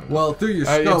 I don't know. Well, through your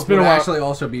scope would actually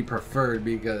also be preferred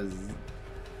because,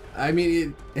 I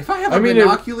mean, if I have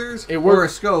binoculars or a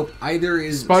scope, either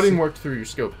is spotting worked through your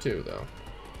scope too, though.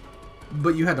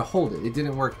 But you had to hold it. It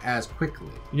didn't work as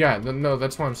quickly. Yeah, no,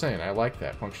 that's what I'm saying. I like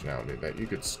that functionality, that you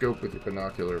could scope with your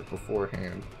binocular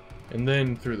beforehand. And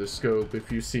then through the scope,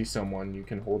 if you see someone, you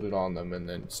can hold it on them and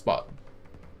then spot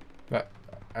them.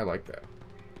 I like that.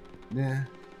 Yeah.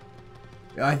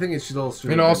 I think it should also...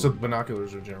 And also,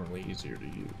 binoculars are generally easier to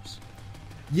use.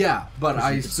 Yeah, but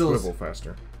I still... swivel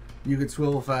faster. You could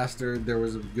swivel faster. There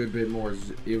was a good bit more...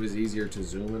 It was easier to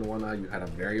zoom and whatnot. You had a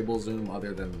variable zoom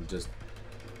other than just...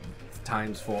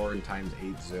 ×4 and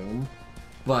 ×8 zoom,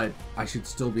 but I should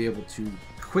still be able to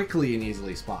quickly and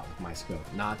easily spot with my scope,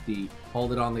 not the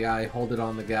hold it on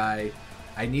the guy.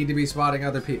 I need to be spotting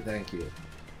other people. Thank you.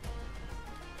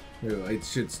 It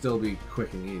should still be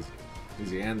quick and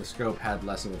easy, and the scope had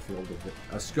less of a field of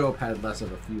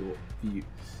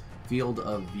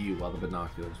view, while the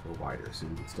binoculars were wider, so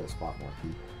you could still spot more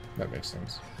people. That makes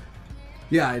sense.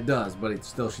 Yeah, it does, but it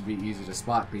still should be easy to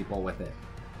spot people with it.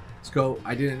 Scope,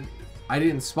 I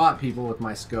didn't spot people with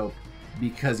my scope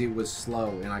because it was slow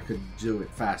and I could do it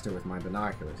faster with my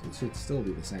binoculars. It should still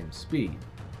be the same speed.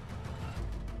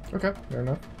 Okay, fair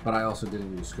enough. But I also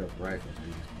didn't use scope rifles. I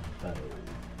used bow.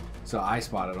 So I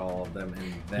spotted all of them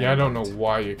and then... Yeah, I don't know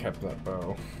why you kept that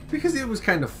bow. Because it was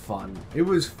kind of fun. It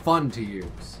was fun to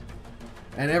use.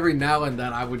 And every now and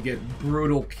then I would get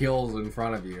brutal kills in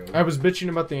front of you. I was bitching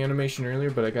about the animation earlier,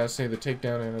 but I gotta say the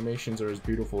takedown animations are as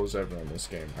beautiful as ever in this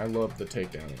game. I love the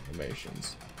takedown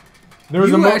animations.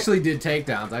 You actually did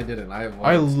takedowns. I didn't.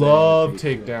 I love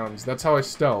takedowns. That's how I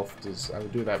stealthed. I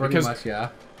would do that pretty much, yeah.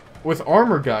 With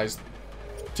armor guys,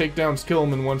 takedowns kill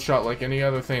them in one shot like any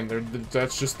other thing.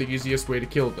 That's just the easiest way to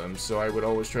kill them. So I would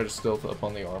always try to stealth up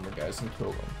on the armor guys and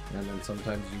kill them. And then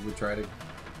sometimes you would try to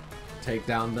take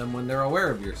down them when they're aware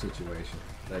of your situation,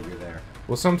 that you're there.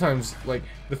 Well, sometimes, like,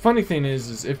 the funny thing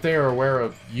is if they are aware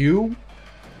of you,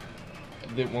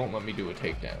 they won't let me do a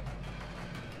takedown.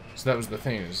 So that was the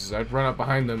thing, is I'd run up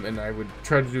behind them and I would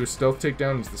try to do a stealth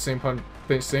takedown. It's the same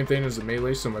thing as a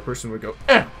melee, so my person would go,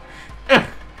 eh, eh,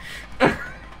 eh.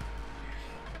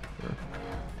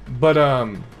 But,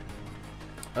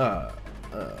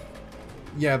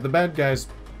 yeah, the bad guys,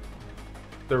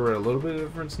 there were a little bit of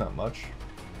difference, not much.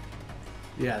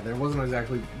 Yeah, there wasn't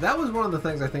exactly... That was one of the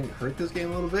things I think hurt this game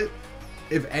a little bit.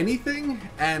 If anything,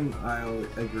 and I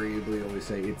agreeably always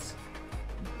say it's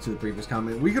to the previous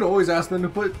comment, we could always ask them to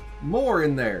put more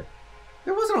in there.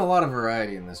 There wasn't a lot of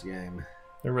variety in this game.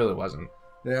 There really wasn't.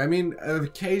 Yeah, I mean,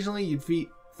 occasionally you'd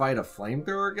fight a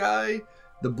flamethrower guy.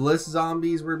 The bliss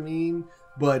zombies were mean,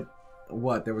 but...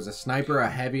 What, there was a sniper, a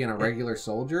heavy, and a regular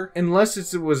soldier? Unless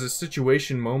it was a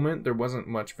situation moment, there wasn't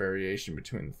much variation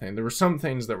between the thing. There were some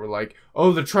things that were like,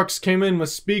 oh, the trucks came in with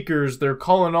speakers, they're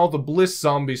calling all the bliss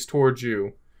zombies towards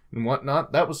you, and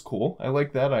whatnot. That was cool. I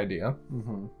like that idea.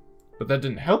 Mm-hmm. But that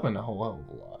didn't help in a whole hell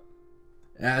of a lot.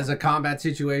 As a combat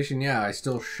situation, yeah, I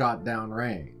still shot down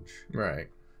range. Right.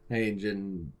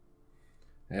 And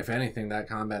if anything, that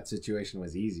combat situation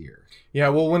was easier. Yeah,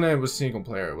 well, when I was single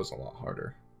player, it was a lot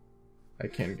harder. I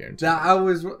can't guarantee. That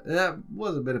was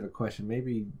a bit of a question.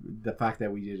 Maybe the fact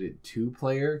that we did it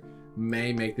 2-player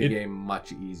may make the game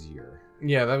much easier.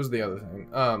 Yeah, that was the other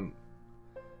thing.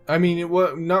 I mean, it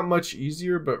was not much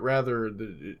easier, but rather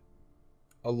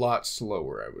a lot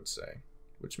slower, I would say,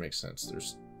 which makes sense.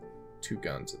 There's 2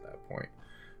 guns at that point.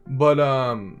 But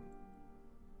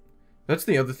that's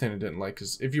the other thing I didn't like,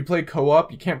 is if you play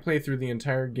co-op, you can't play through the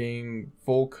entire game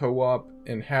full co-op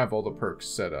and have all the perks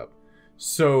set up.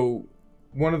 So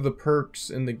one of the perks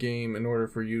in the game, in order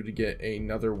for you to get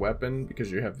another weapon,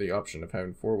 because you have the option of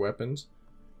having 4 weapons,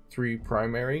 3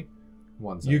 primary,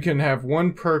 you can have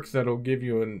one perk that'll give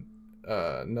you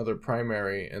another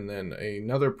primary, and then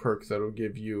another perk that'll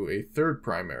give you a 3rd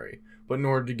primary. But in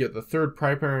order to get the 3rd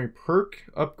primary perk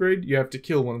upgrade, you have to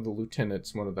kill one of the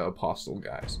lieutenants, one of the apostle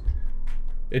guys.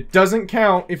 It doesn't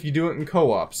count if you do it in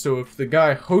co-op, so if the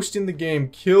guy hosting the game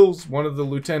kills one of the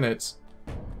lieutenants,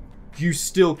 you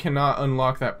still cannot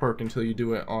unlock that perk until you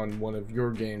do it on one of your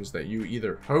games that you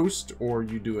either host or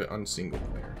you do it on single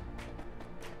player.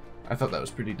 I thought that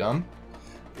was pretty dumb.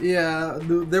 Yeah,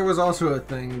 there was also a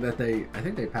thing that I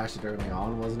think they patched it early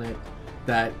on, wasn't it?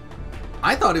 That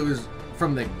I thought it was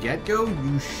from the get-go,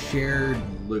 you shared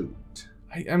loot.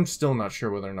 I'm still not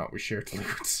sure whether or not we shared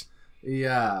loot.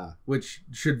 Yeah, which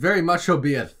should very much so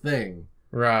be a thing.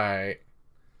 Right.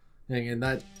 And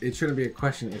that it shouldn't be a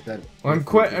question if that. Well,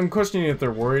 I'm questioning if they're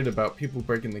worried about people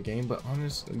breaking the game, but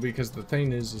honestly, because the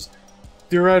thing is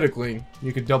theoretically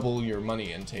you could double your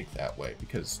money intake that way,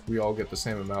 because we all get the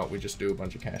same amount. We just do a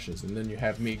bunch of caches, and then you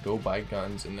have me go buy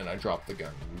guns, and then I drop the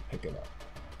gun and you pick it up.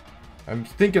 I'm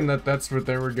thinking that that's what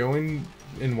they were going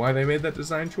and why they made that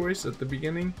design choice at the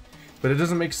beginning, but it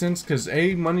doesn't make sense because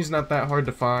A, money's not that hard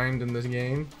to find in this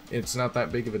game. It's not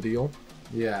that big of a deal.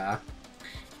 Yeah.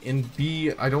 And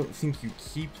B, I don't think you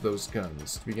keep those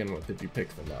guns to begin with if you pick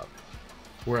them up.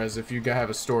 Whereas if you have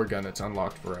a store gun, it's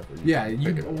unlocked forever.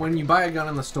 When you buy a gun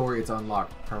in the store, it's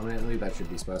unlocked permanently. That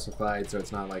should be specified. So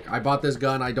it's not like, I bought this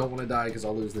gun, I don't want to die because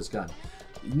I'll lose this gun.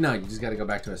 No, you just got to go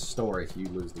back to a store if you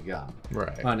lose the gun.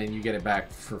 Right. And then you get it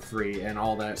back for free and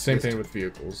all that. Same thing with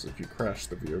vehicles. If you crash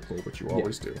the vehicle, which you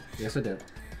always do. Yes, I do.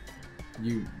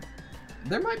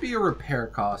 There might be a repair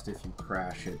cost if you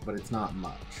crash it, but it's not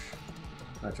much.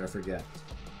 Which I forget.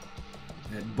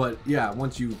 But yeah,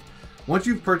 once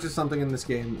you've purchased something in this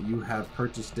game, you have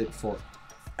purchased it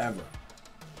forever.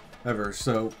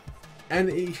 So,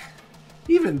 and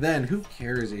even then, who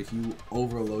cares if you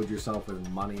overload yourself with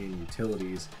money and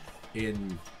utilities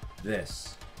in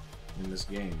this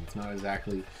game? It's not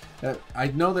exactly. I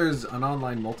know there's an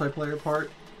online multiplayer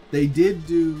part. They did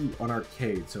do an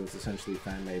arcade, so it's essentially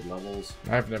fan-made levels.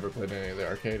 I've never played any of the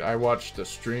arcade. I watched a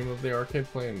stream of the arcade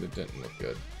play, and it didn't look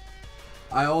good.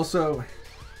 I also,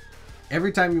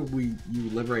 every time you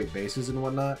liberate bases and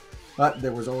whatnot,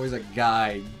 there was always a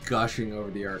guy gushing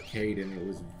over the arcade, and it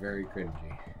was very cringy.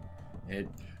 You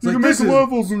can make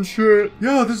levels and shit.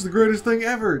 Yeah, this is the greatest thing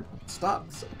ever. Stop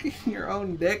sucking your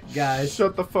own dick, guys.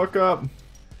 Shut the fuck up.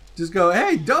 Just go,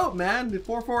 hey, dope, man. The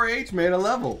 44H made a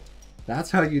level.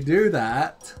 That's how you do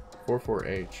that.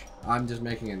 44H. I'm just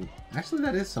making an... Actually,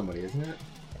 that is somebody, isn't it?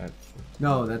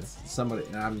 No, that's somebody.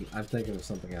 I'm thinking of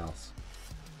something else.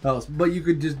 But you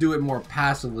could just do it more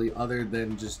passively other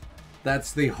than just...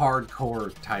 That's the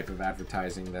hardcore type of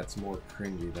advertising that's more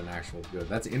cringy than actual good.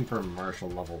 That's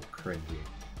infomercial level cringy.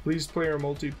 Please play our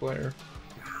multiplayer.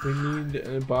 We need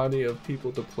a body of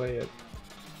people to play it.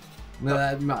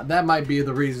 That might be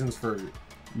the reasons for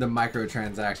the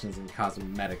microtransactions and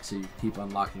cosmetics, so you keep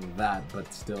unlocking that,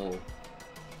 but still...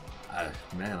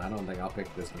 man, I don't think I'll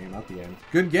pick this game up again.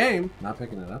 Good game, not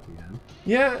picking it up again.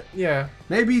 Yeah.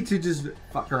 Maybe to just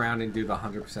fuck around and do the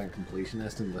 100%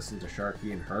 completionist and listen to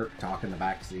Sharky and Hurt talk in the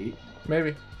back seat.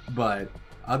 Maybe. But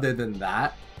other than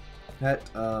that,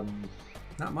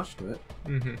 not much to it.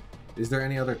 Mm-hmm. Is there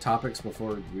any other topics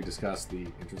before we discuss the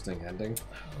interesting ending?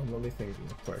 Let me think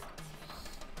real quick.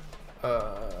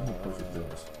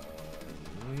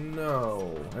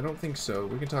 No, I don't think so.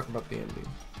 We can talk about the ending.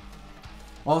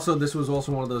 Also, this was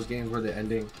also one of those games where the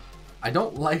ending... I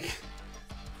don't like...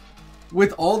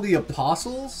 With all the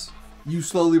apostles, you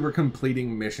slowly were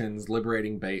completing missions,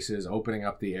 liberating bases, opening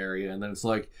up the area, and then it's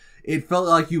like... It felt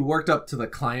like you worked up to the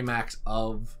climax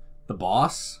of the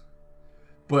boss.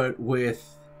 But with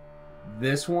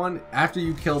this one, after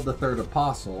you killed the third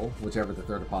apostle, whichever the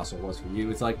third apostle was for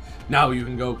you, it's like, now you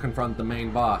can go confront the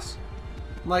main boss.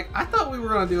 Like, I thought we were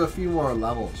going to do a few more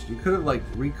levels. You could have, like,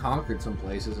 reconquered some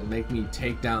places and make me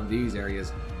take down these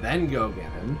areas, then go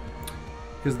get him.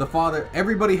 Because the father...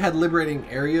 Everybody had liberating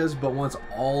areas, but once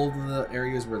all the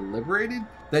areas were liberated,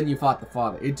 then you fought the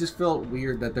father. It just felt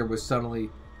weird that there was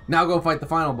suddenly... Now go fight the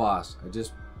final boss.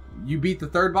 You beat the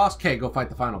third boss? Okay, go fight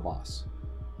the final boss.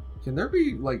 Can there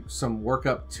be, like, some work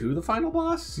up to the final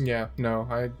boss? Yeah, no,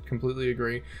 I completely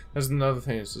agree. That's another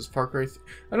thing. It's this Far Cry...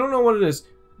 I don't know what it is.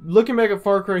 Looking back at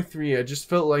Far Cry 3, I just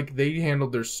felt like they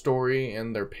handled their story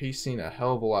and their pacing a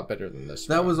hell of a lot better than this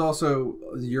one. That was also...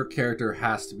 Your character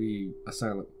has to be a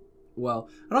silent... Well,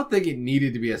 I don't think it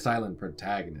needed to be a silent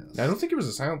protagonist. I don't think it was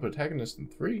a silent protagonist in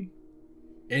 3.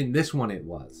 In this one, it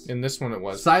was. In this one, it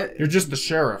was. You're just the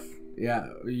sheriff. Yeah,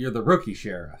 you're the rookie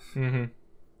sheriff. Mm-hmm.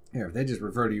 Here, they just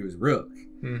refer to you as Rook.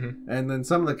 Mm-hmm. And then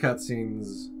some of the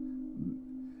cutscenes...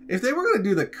 If they were going to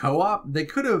do the co-op, they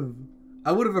could have...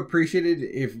 I would have appreciated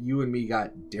if you and me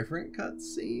got different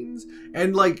cutscenes.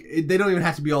 And, like, they don't even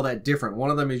have to be all that different. One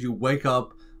of them is you wake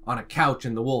up on a couch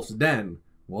in the wolf's den.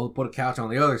 We'll put a couch on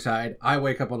the other side. I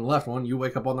wake up on the left one. You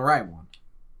wake up on the right one.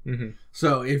 Mm-hmm.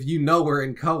 So if you know we're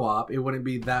in co-op, it wouldn't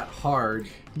be that hard.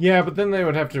 Yeah, but then they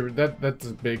would have to... That's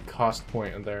a big cost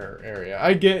point in their area.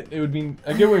 I get what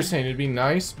you're saying. It'd be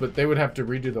nice, but they would have to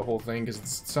redo the whole thing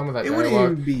because some of that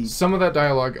some of that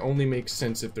dialogue only makes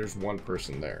sense if there's one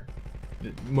person there.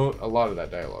 A lot of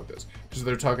that dialogue does. Because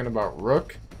they're talking about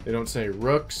Rook. They don't say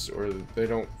Rooks, or they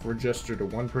don't register to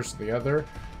one person or the other.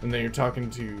 And then you're talking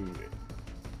to...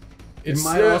 It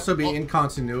might also be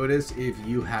incontinuous if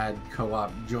you had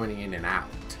co-op joining in and out.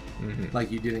 Mm-hmm.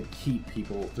 Like you didn't keep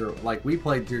people through. Like we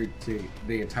played through to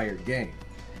the entire game.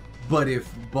 But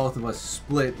if both of us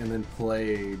split and then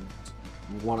played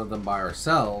one of them by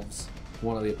ourselves,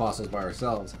 one of the apostles by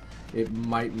ourselves, it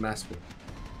might mess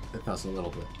with us a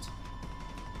little bit.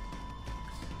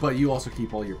 But you also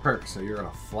keep all your perks, so you're going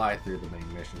to fly through the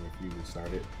main mission if you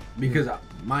start it. Because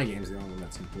my game's the only one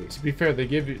that's complete. To be fair, they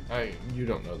give you... you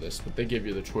don't know this, but they give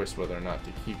you the choice whether or not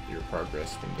to keep your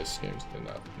progress from this game to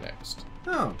the next.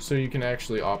 Oh. So you can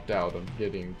actually opt out of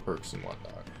getting perks and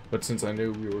whatnot. But since I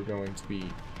knew we were going to be...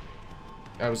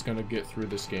 I was going to get through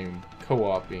this game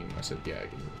co-oping, I said, yeah, I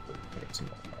can do the perks and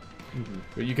whatnot. Mm-hmm.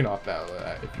 But you can opt out of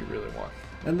that if you really want.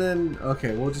 And then,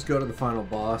 okay, we'll just go to the final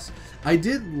boss. I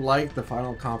did like the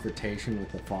final confrontation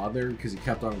with the father because he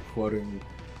kept on quoting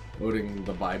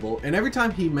the Bible. And every time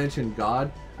he mentioned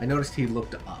God, I noticed he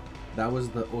looked up. That was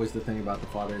always the thing about the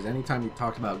father, is anytime he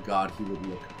talked about God, he would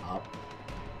look up.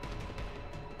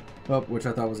 Which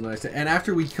I thought was nice. And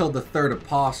after we killed the third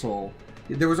apostle,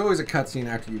 there was always a cutscene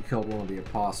after you killed one of the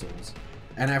apostles.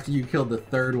 And after you killed the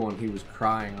third one, he was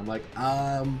crying. I'm like,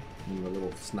 and the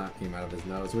little snot came out of his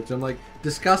nose, which I'm like,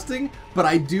 disgusting, but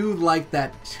I do like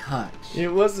that touch. It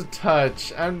was a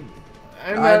touch.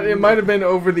 It might have been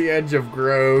over the edge of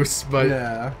gross, but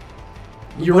yeah,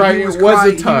 you're right. It was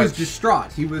a touch. He was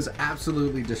distraught. He was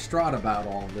absolutely distraught about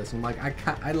all of this. I'm like,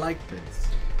 I like this.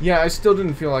 Yeah, I still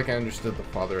didn't feel like I understood the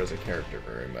father as a character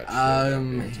very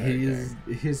much.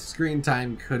 His screen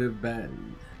time could have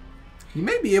been. You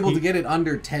may be able to get it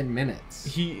under 10 minutes.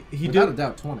 He without a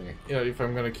doubt 20. Yeah, if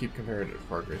I'm gonna keep comparing it to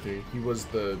Far Cry 3, he was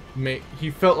the main.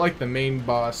 He felt like the main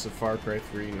boss of Far Cry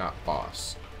 3, not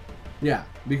boss. Yeah,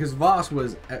 because Voss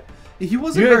was. He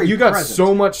wasn't very. You got present.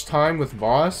 so much time with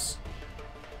Voss.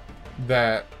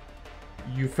 that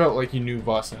you felt like you knew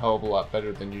Voss a hell of a lot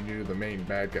better than you knew the main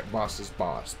bad guy, boss's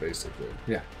boss, basically.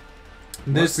 Yeah.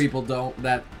 Most people don't.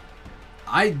 That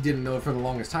I didn't know it for the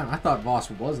longest time. I thought Voss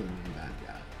wasn't the main bad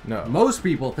guy. No. Most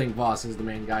people think Voss is the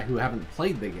main guy who haven't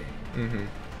played the game. Mm-hmm.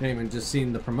 They even just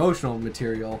seen the promotional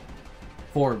material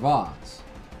for Voss.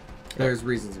 There's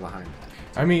reasons behind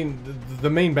that. I mean, the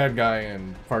main bad guy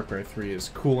in Far Cry 3 is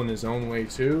cool in his own way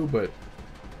too, but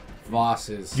Voss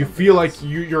is. You feel like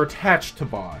you're attached to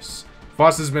Voss.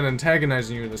 Voss has been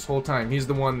antagonizing you this whole time. He's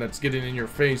the one that's getting in your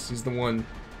face. He's the one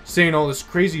saying all this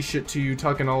crazy shit to you,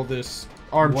 talking all this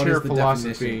armchair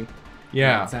philosophy.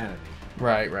 Yeah. Insanity.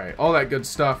 Right. All that good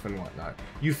stuff and whatnot.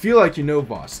 You feel like you know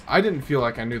Voss. I didn't feel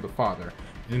like I knew the father.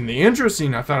 In the intro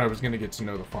scene, I thought I was going to get to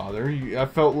know the father. I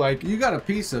felt like... You got a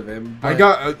piece of him, but I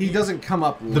got, he doesn't come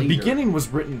up later. The beginning was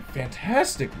written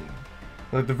fantastically.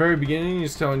 At the very beginning,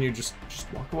 he's telling you, just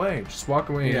walk away. Just walk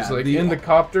away. Yeah, he's like in the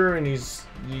copter, and he's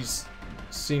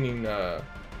singing...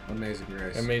 Amazing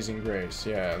Grace. Amazing Grace,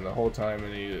 yeah. And the whole time,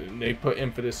 and they put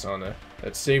emphasis on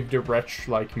that saved a wretch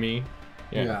like me.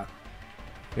 Yeah,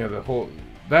 the whole...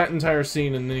 That entire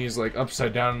scene, and then he's like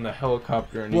upside down in the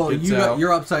helicopter, and he gets out.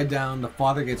 You're upside down. The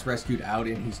father gets rescued out,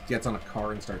 and he gets on a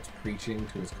car and starts preaching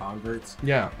to his converts.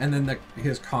 Yeah. And then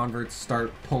his converts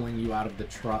start pulling you out of the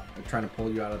truck, trying to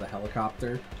pull you out of the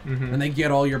helicopter. Mm-hmm. And they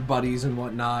get all your buddies and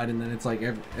whatnot, and then it's like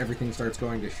everything starts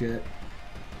going to shit.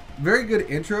 Very good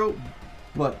intro,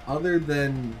 but other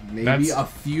than maybe a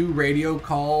few radio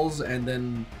calls, and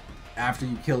then after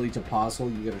you kill each apostle,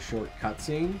 you get a short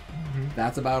cutscene. Mm-hmm.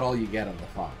 That's about all you get of the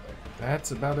father.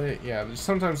 That's about it, yeah.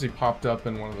 Sometimes he popped up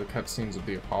in one of the cutscenes of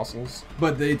the apostles.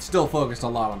 But they still focused a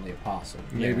lot on the apostle.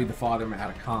 Yeah. Maybe the father had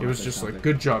a comment. It was just like,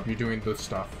 good job, you're doing this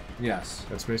stuff. Yes.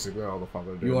 That's basically all the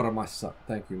father did. You are my son.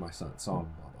 Thank you, my son. So blah,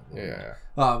 blah,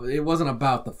 blah. Yeah. It wasn't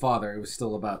about the father. It was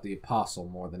still about the apostle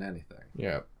more than anything.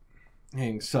 Yeah.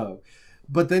 And so,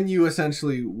 but then you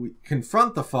essentially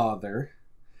confront the father,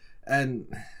 and...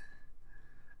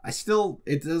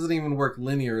 it doesn't even work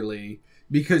linearly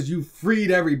because you freed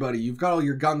everybody. You've got all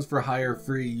your guns for hire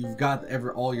free. You've got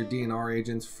all your DNR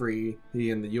agents free.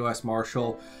 He and the U.S.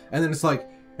 Marshal. And then it's like,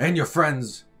 and your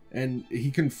friends. And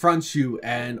he confronts you,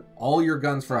 and all your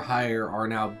guns for hire are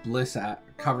now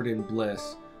covered in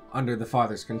bliss under the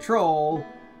father's control.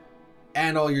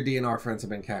 And all your DNR friends have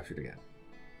been captured again.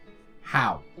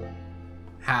 How?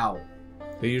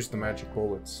 They used the magic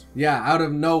bullets. Yeah, out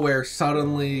of nowhere,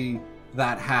 suddenly...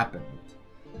 that happened.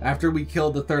 After we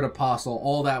killed the third apostle,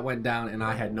 all that went down, and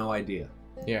I had no idea.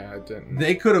 Yeah, it didn't.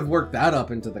 They could have worked that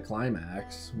up into the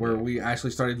climax, where we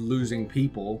actually started losing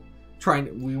people.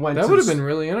 That would have been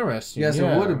really interesting. Yes, it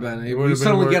would have been. We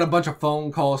suddenly get a bunch of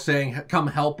phone calls saying, come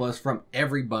help us, from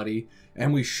everybody,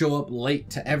 and we show up late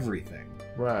to everything.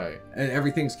 Right. And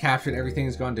everything's captured,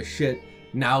 everything's gone to shit.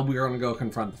 Now we're going to go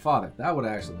confront the father. That would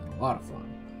have actually been a lot of fun.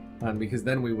 Because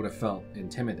then we would have felt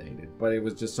intimidated. But it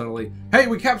was just suddenly, hey,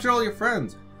 we captured all your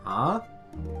friends. Huh?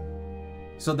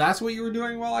 So that's what you were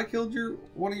doing while I killed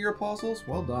one of your apostles?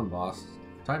 Well done, boss.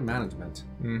 Time management.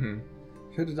 Mm-hmm.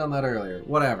 Should have done that earlier.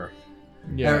 Whatever.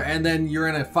 Yeah. And then you're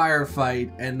in a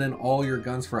firefight, and then all your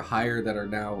guns for hire that are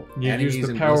now enemies use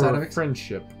the and power of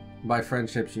friendship. By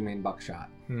friendships, you mean buckshot.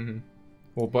 Mm-hmm.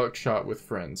 Well, buckshot with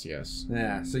friends, yes.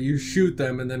 Yeah, so you shoot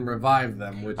them and then revive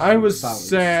them, which... I was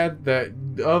sad that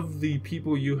of the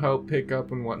people you helped pick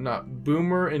up and whatnot,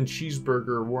 Boomer and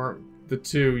Cheeseburger weren't the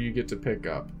two you get to pick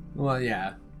up. Well,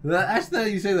 yeah. Actually, now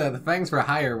you say that, the Fangs for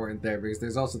Hire weren't there, because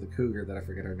there's also the Cougar that I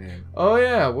forget her name. Oh,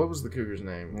 yeah. What was the Cougar's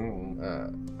name?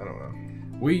 Mm. I don't know.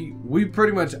 We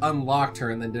pretty much unlocked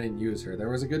her and then didn't use her. There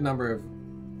was a good number of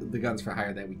the guns for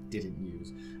hire that we didn't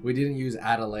use. We didn't use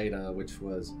Adelaida, which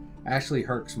was... actually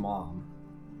Herc's mom.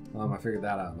 I figured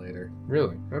that out later.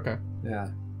 Really? Okay. Yeah.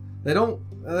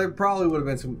 There probably would have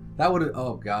been some... That would have...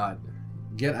 Oh, God.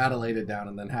 Get Adelaida down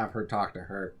and then have her talk to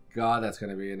her. God, that's going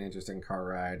to be an interesting car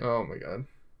ride. Oh, my God.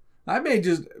 I may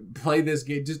just play this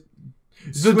game...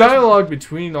 The dialogue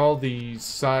between all the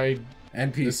side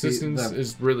NPC assistants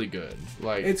is really good.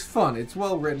 Like, it's fun. It's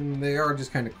well written. They are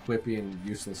just kind of quippy and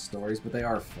useless stories, but they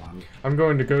are fun. I'm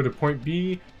going to go to point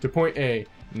B to point A.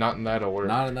 Not in that order.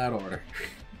 Not in that order.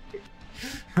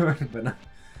 But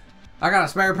I got a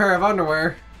spare pair of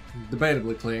underwear.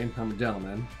 Debatably clean. I'm a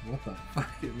gentleman. What the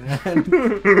fuck,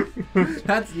 man?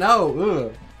 That's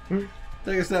no. Ugh.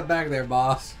 Take a step back there,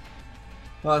 boss.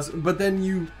 But then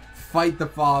you fight the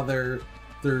father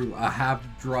through a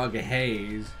half-drug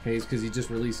haze because he just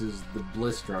releases the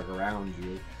bliss drug around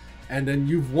you, and then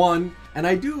you've won. And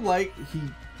I do like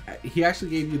he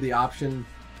actually gave you the option.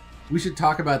 We should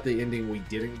talk about the ending we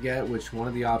didn't get, which one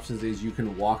of the options is you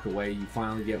can walk away. You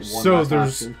finally get one So last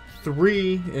there's option.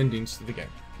 3 endings to the game.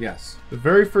 Yes. The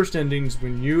very first endings,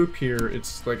 when you appear,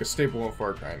 it's like a staple of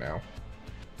Far Cry now.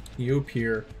 You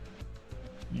appear,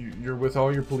 you're with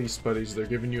all your police buddies, they're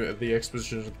giving you the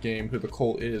exposition of the game, who the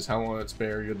cult is, how long it's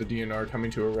been, you're the DNR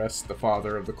coming to arrest the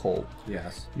father of the cult.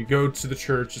 Yes. You go to the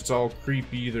church, it's all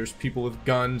creepy, there's people with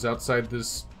guns outside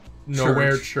this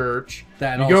nowhere church.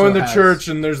 You go in the church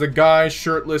and there's a guy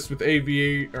shirtless with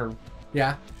aviators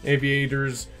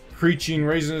preaching,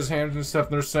 raising his hands and stuff,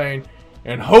 and they're saying,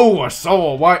 and ho, I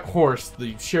saw a white horse.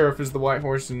 The sheriff is the white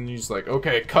horse, and he's like,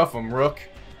 okay, cuff him, Rook.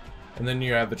 And then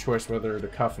you have the choice whether to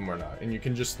cuff him or not. And you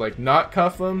can just, like, not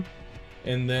cuff him,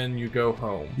 and then you go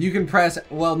home. You can press,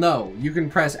 well, no. You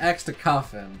can press X to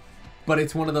cuff him, but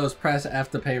it's one of those press F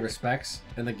to pay respects,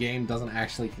 and the game doesn't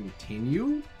actually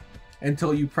continue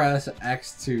until you press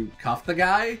X to cuff the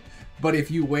guy. But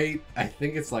if you wait, I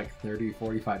think it's like 30,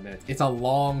 45 minutes. It's a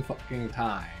long fucking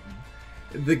time.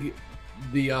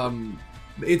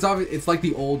 It's like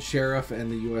the old sheriff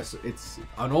and the U.S. It's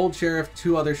an old sheriff,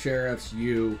 2 other sheriffs,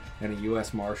 you, and a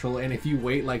U.S. marshal. And if you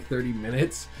wait like 30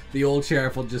 minutes, the old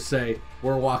sheriff will just say,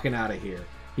 "We're walking out of here."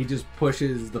 He just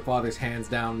pushes the father's hands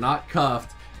down, not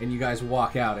cuffed, and you guys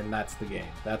walk out, and that's the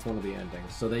game. That's one of the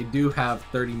endings. So they do have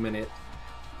 30-minute.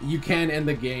 You can end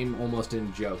the game almost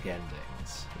in joke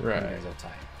endings. Right. As a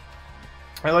type.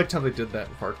 I liked how they did that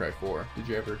in Far Cry 4. Did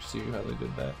you ever see how they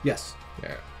did that? Yes.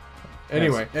 Yeah.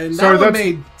 Anyway, yes. And that one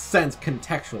made sense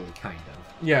contextually, kind of.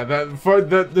 Yeah,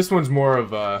 this one's more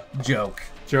of a joke.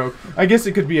 I guess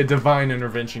it could be a divine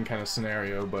intervention kind of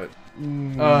scenario, but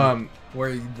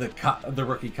where the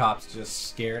rookie cop's just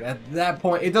scared. At that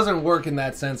point, it doesn't work in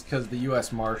that sense because the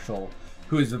U.S. Marshal,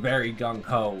 who is very gung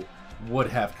ho, would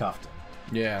have cuffed him.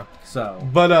 Yeah. So.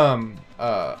 But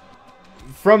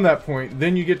from that point,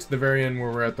 then you get to the very end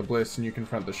where we're at the Bliss, and you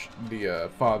confront the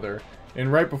father. And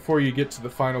right before you get to the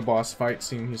final boss fight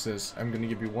scene, he says, "I'm going to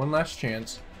give you one last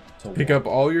chance to pick up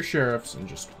all your sheriffs and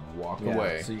just walk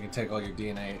away." So you can take all your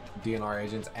DNR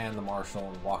agents and the marshal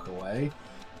and walk away.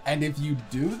 And if you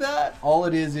do that, all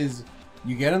it is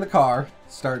you get in the car,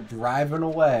 start driving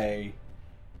away,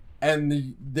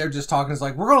 and they're just talking. It's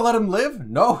like, "We're going to let him live?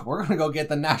 No, we're going to go get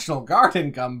the National Guard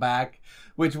and come back,"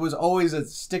 which was always a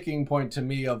sticking point to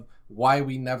me of why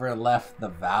we never left the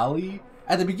valley.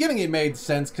 At the beginning, it made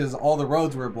sense because all the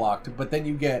roads were blocked, but then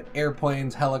you get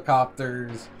airplanes,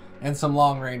 helicopters, and some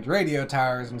long-range radio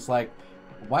towers, and it's like,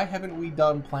 why haven't we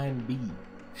done Plan B?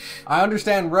 I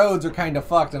understand roads are kind of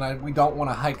fucked, and we don't want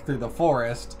to hike through the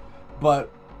forest,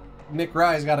 but Nick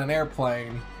Rye's got an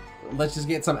airplane. Let's just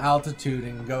get some altitude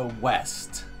and go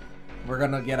west. We're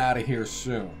gonna get out of here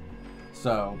soon.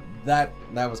 So that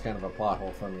was kind of a plot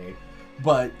hole for me.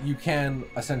 But you can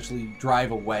essentially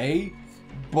drive away.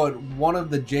 But one of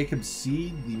the Jacob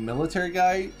Seed, the military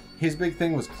guy, his big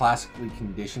thing was classically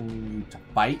conditioning you to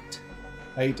fight,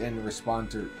 right, and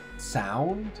respond to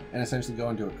sound, and essentially go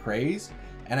into a craze.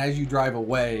 And as you drive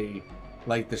away,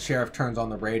 like the sheriff turns on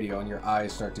the radio, and your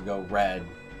eyes start to go red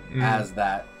as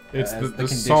that. It's the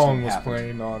song was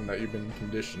playing on that you've been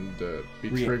conditioned to be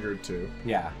triggered to.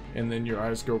 Yeah. And then your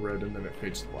eyes go red, and then it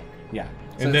fades to black. Yeah.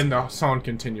 And then the song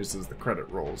continues as the credit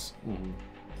rolls. Mm-hmm.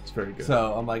 It's very good.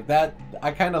 So I'm like that. I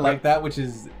kind of like that, which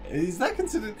is that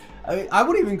considered? I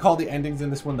wouldn't even call the endings in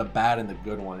this one the bad and the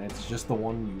good one. It's just the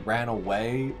one you ran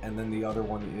away, and then the other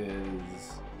one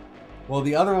is, well,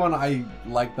 the other one I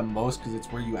like the most because it's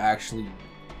where you actually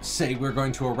say we're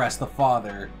going to arrest the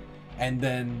father, and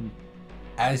then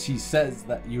as he says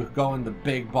that, you go in the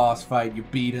big boss fight, you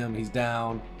beat him, he's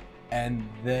down, and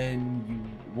then you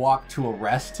walk to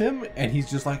arrest him, and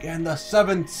he's just like, and the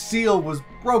 7th seal was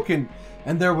broken.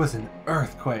 And there was an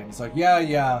earthquake. It's like,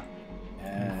 yeah.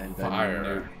 And then the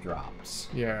nuke drops.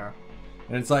 Yeah.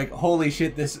 And it's like, holy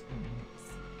shit, this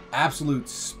absolute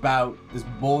spout, this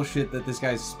bullshit that this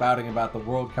guy's spouting about the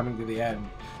world coming to the end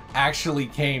actually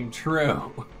came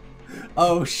true.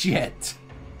 Oh shit.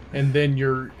 And then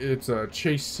it's a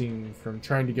chase scene from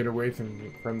trying to get away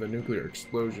from the nuclear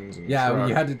explosions in the truck.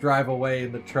 You had to drive away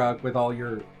in the truck with all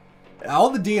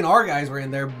the DNR guys were in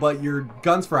there, but your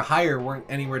guns for hire weren't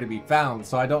anywhere to be found,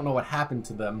 so I don't know what happened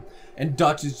to them. And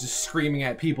Dutch is just screaming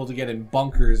at people to get in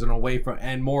bunkers and away from,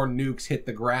 and more nukes hit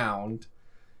the ground.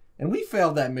 And we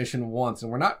failed that mission once,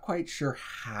 and we're not quite sure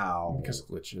how. Because of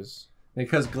glitches.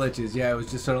 Because glitches, yeah, it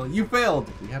was just suddenly, you failed!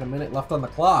 We had a minute left on the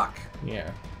clock.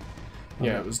 Yeah.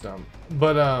 Yeah, it was dumb.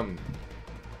 But,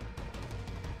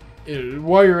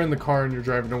 while you're in the car and you're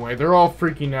driving away, they're all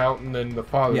freaking out, and then the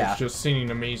father's just singing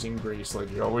Amazing Grace like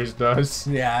he always does.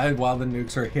 Yeah, while the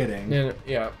nukes are hitting. And,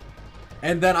 yeah.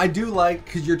 And then I do like,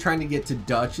 because you're trying to get to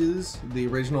Dutch's, the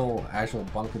original actual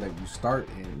bunker that you start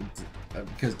in,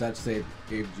 because Dutch saved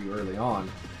you early on.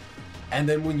 And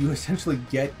then when you essentially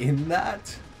get in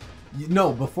that,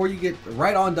 before you get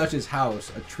right on Dutch's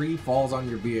house, a tree falls on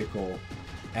your vehicle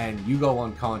and you go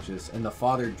unconscious, and the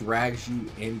father drags you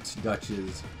into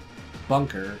Dutch's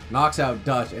bunker, knocks out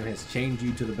Dutch, and has chained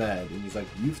you to the bed. And he's like,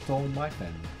 "You've stolen my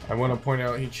family." I want to point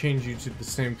out he chained you to the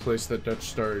same place that Dutch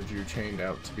started you chained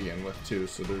out to begin with too,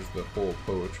 so there's the whole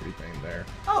poetry thing there.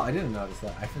 Oh, I didn't notice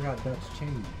that. I forgot Dutch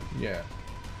chained you. Yeah.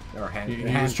 Or he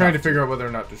was trying to figure out whether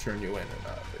or not to turn you in or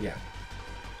not. Yeah.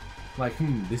 Like,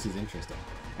 this is interesting.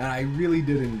 And I really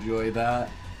did enjoy that.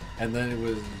 And then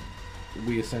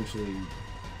we essentially...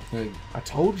 I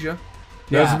told you.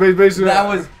 Yeah, that's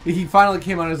basically he finally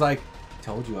came out and was like,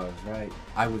 "Told you I was right.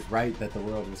 I was right that the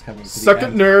world was coming to Suck the it,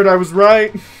 end." nerd, I was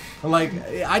right. Like,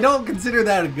 I don't consider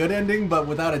that a good ending, but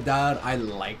without a doubt, I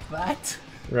like that.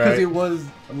 Right. Because it was,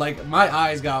 like, my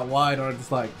eyes got wide on it.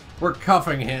 It's like, we're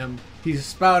cuffing him. He's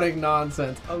spouting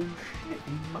nonsense. Oh, shit.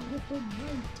 He might have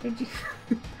been right.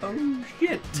 Oh,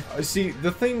 shit. See,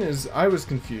 the thing is, I was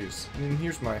confused. And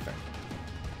here's my thing.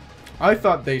 I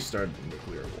thought they started the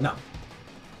nuclear war. No.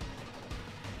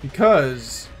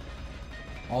 Because...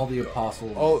 all the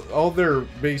apostles... All their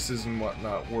bases and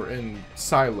whatnot were in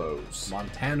silos.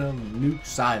 Montana nuke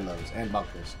silos and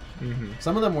bunkers. Mm-hmm.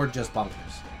 Some of them were just bunkers.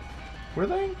 Were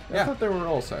they? Yeah. I thought they were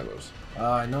all silos.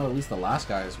 I know at least the last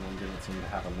guy's one didn't seem to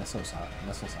have a missile silo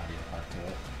part to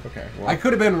it. Okay. Well, I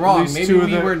could have been wrong. Maybe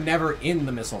we were never in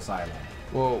the missile silo.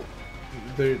 Well,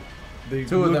 they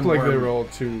looked like they were all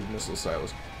 2 missile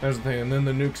silos. That's the thing. And then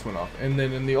the nukes went off. And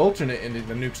then in the alternate ending,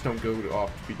 the nukes don't go off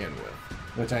to begin with.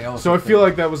 Which I also. So I feel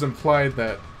like that was implied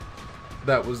that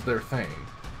that was their thing.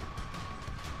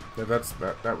 That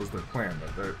was their plan.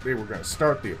 That they were going to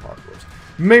start the apocalypse.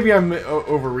 Maybe I'm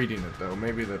overreading it though.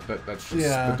 Maybe that's just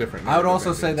the different. I would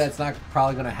also say that's not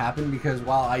probably going to happen, because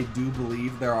while I do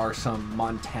believe there are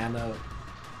Montana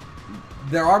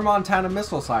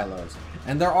missile silos,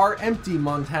 and there are empty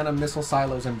Montana missile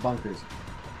silos and bunkers,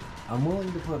 I'm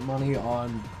willing to put money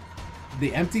on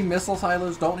the empty missile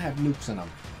silos don't have nukes in them.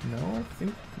 No, I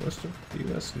think most of the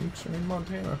U.S. nukes are in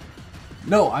Montana.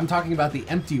 No, I'm talking about the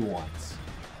empty ones.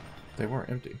 They weren't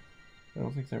empty. I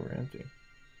don't think they were empty.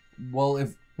 Well,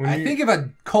 if a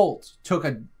cult took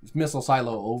a missile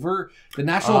silo over, the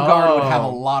National Guard would have a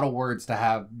lot of words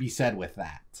to be said with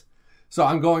that. So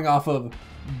I'm going off of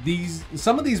these.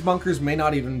 Some of these bunkers may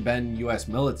not even been U.S.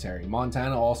 military.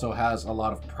 Montana also has a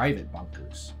lot of private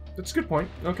bunkers. That's a good point.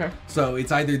 Okay. So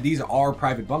it's either these are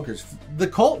private bunkers. The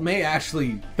cult may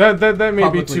actually that may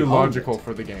be too logical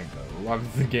for the game though. A lot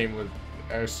of the game would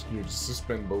ask you to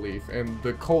suspend belief, and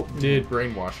the cult did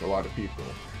brainwash a lot of people.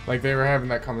 Like they were having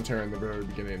that commentary in the very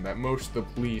beginning that most of the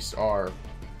police are.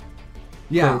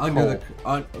 Yeah,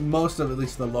 most of at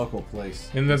least the local place.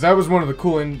 And that was one of the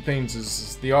cool things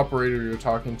is the operator you're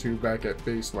talking to back at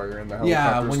base while you're in the helicopter.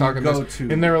 Yeah, when you go to.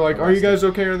 And they were like, "Are you guys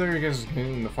okay? Are you guys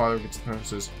okay?" And the father gets the phone and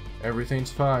says, "Everything's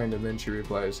fine." And then she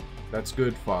replies, "That's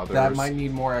good, father." That might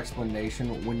need more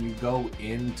explanation. When you go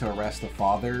in to arrest the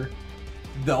father,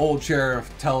 the old sheriff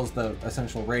tells the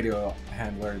essential radio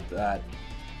handler that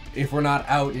if we're not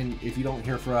out if you don't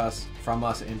hear from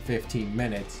us in 15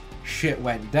 minutes, shit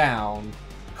went down,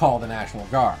 call the National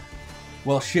Guard.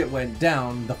 Well, shit went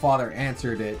down, the father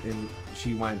answered it, and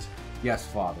she went, "Yes,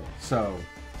 father." So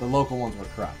the local ones were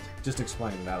corrupt. Just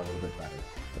explaining that a little bit better.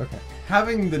 Okay.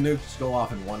 Having the nukes go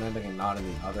off in one ending and not in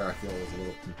the other, I feel is a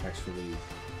little contextually.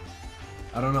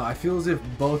 I don't know. I feel as if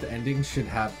both endings should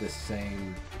have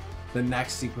the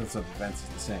next sequence of events is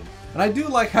the same. And I do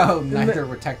like how neither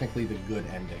were technically the good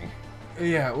ending.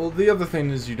 Yeah, well, the other thing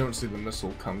is you don't see the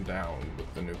missile come down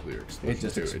with the nuclear explosion. It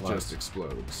just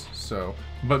explodes. So,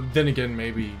 but then again,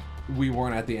 maybe we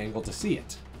weren't at the angle to see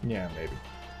it. Yeah, maybe.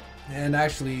 And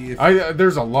actually,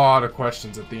 there's a lot of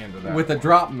questions at the end of that. With a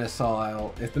drop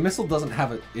missile, if the missile doesn't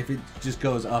have if it just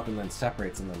goes up and then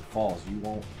separates and then falls,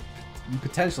 you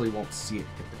potentially won't see it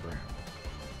hit the ground.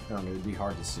 I don't know, it'd be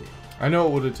hard to see. I know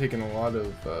it would have taken a lot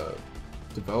of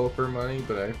developer money,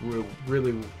 but I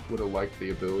really would have liked the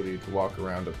ability to walk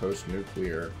around a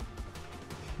post-nuclear.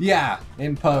 Yeah,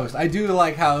 in post. I do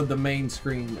like how the main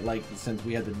screen, like, since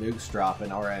we had the nukes drop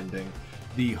in our ending,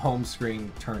 the home screen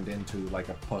turned into like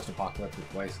a post-apocalyptic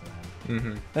wasteland.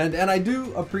 Mm-hmm. And I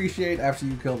do appreciate after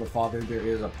you kill the father, there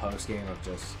is a post-game of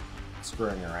just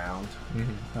screwing around.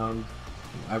 Mm-hmm.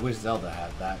 I wish Zelda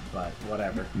had that, but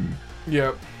whatever.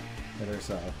 Yep. Better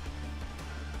so.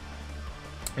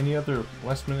 Any other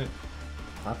last minute?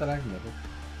 Not that I can remember.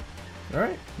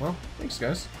 Alright, well, thanks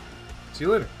guys. See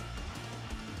you later.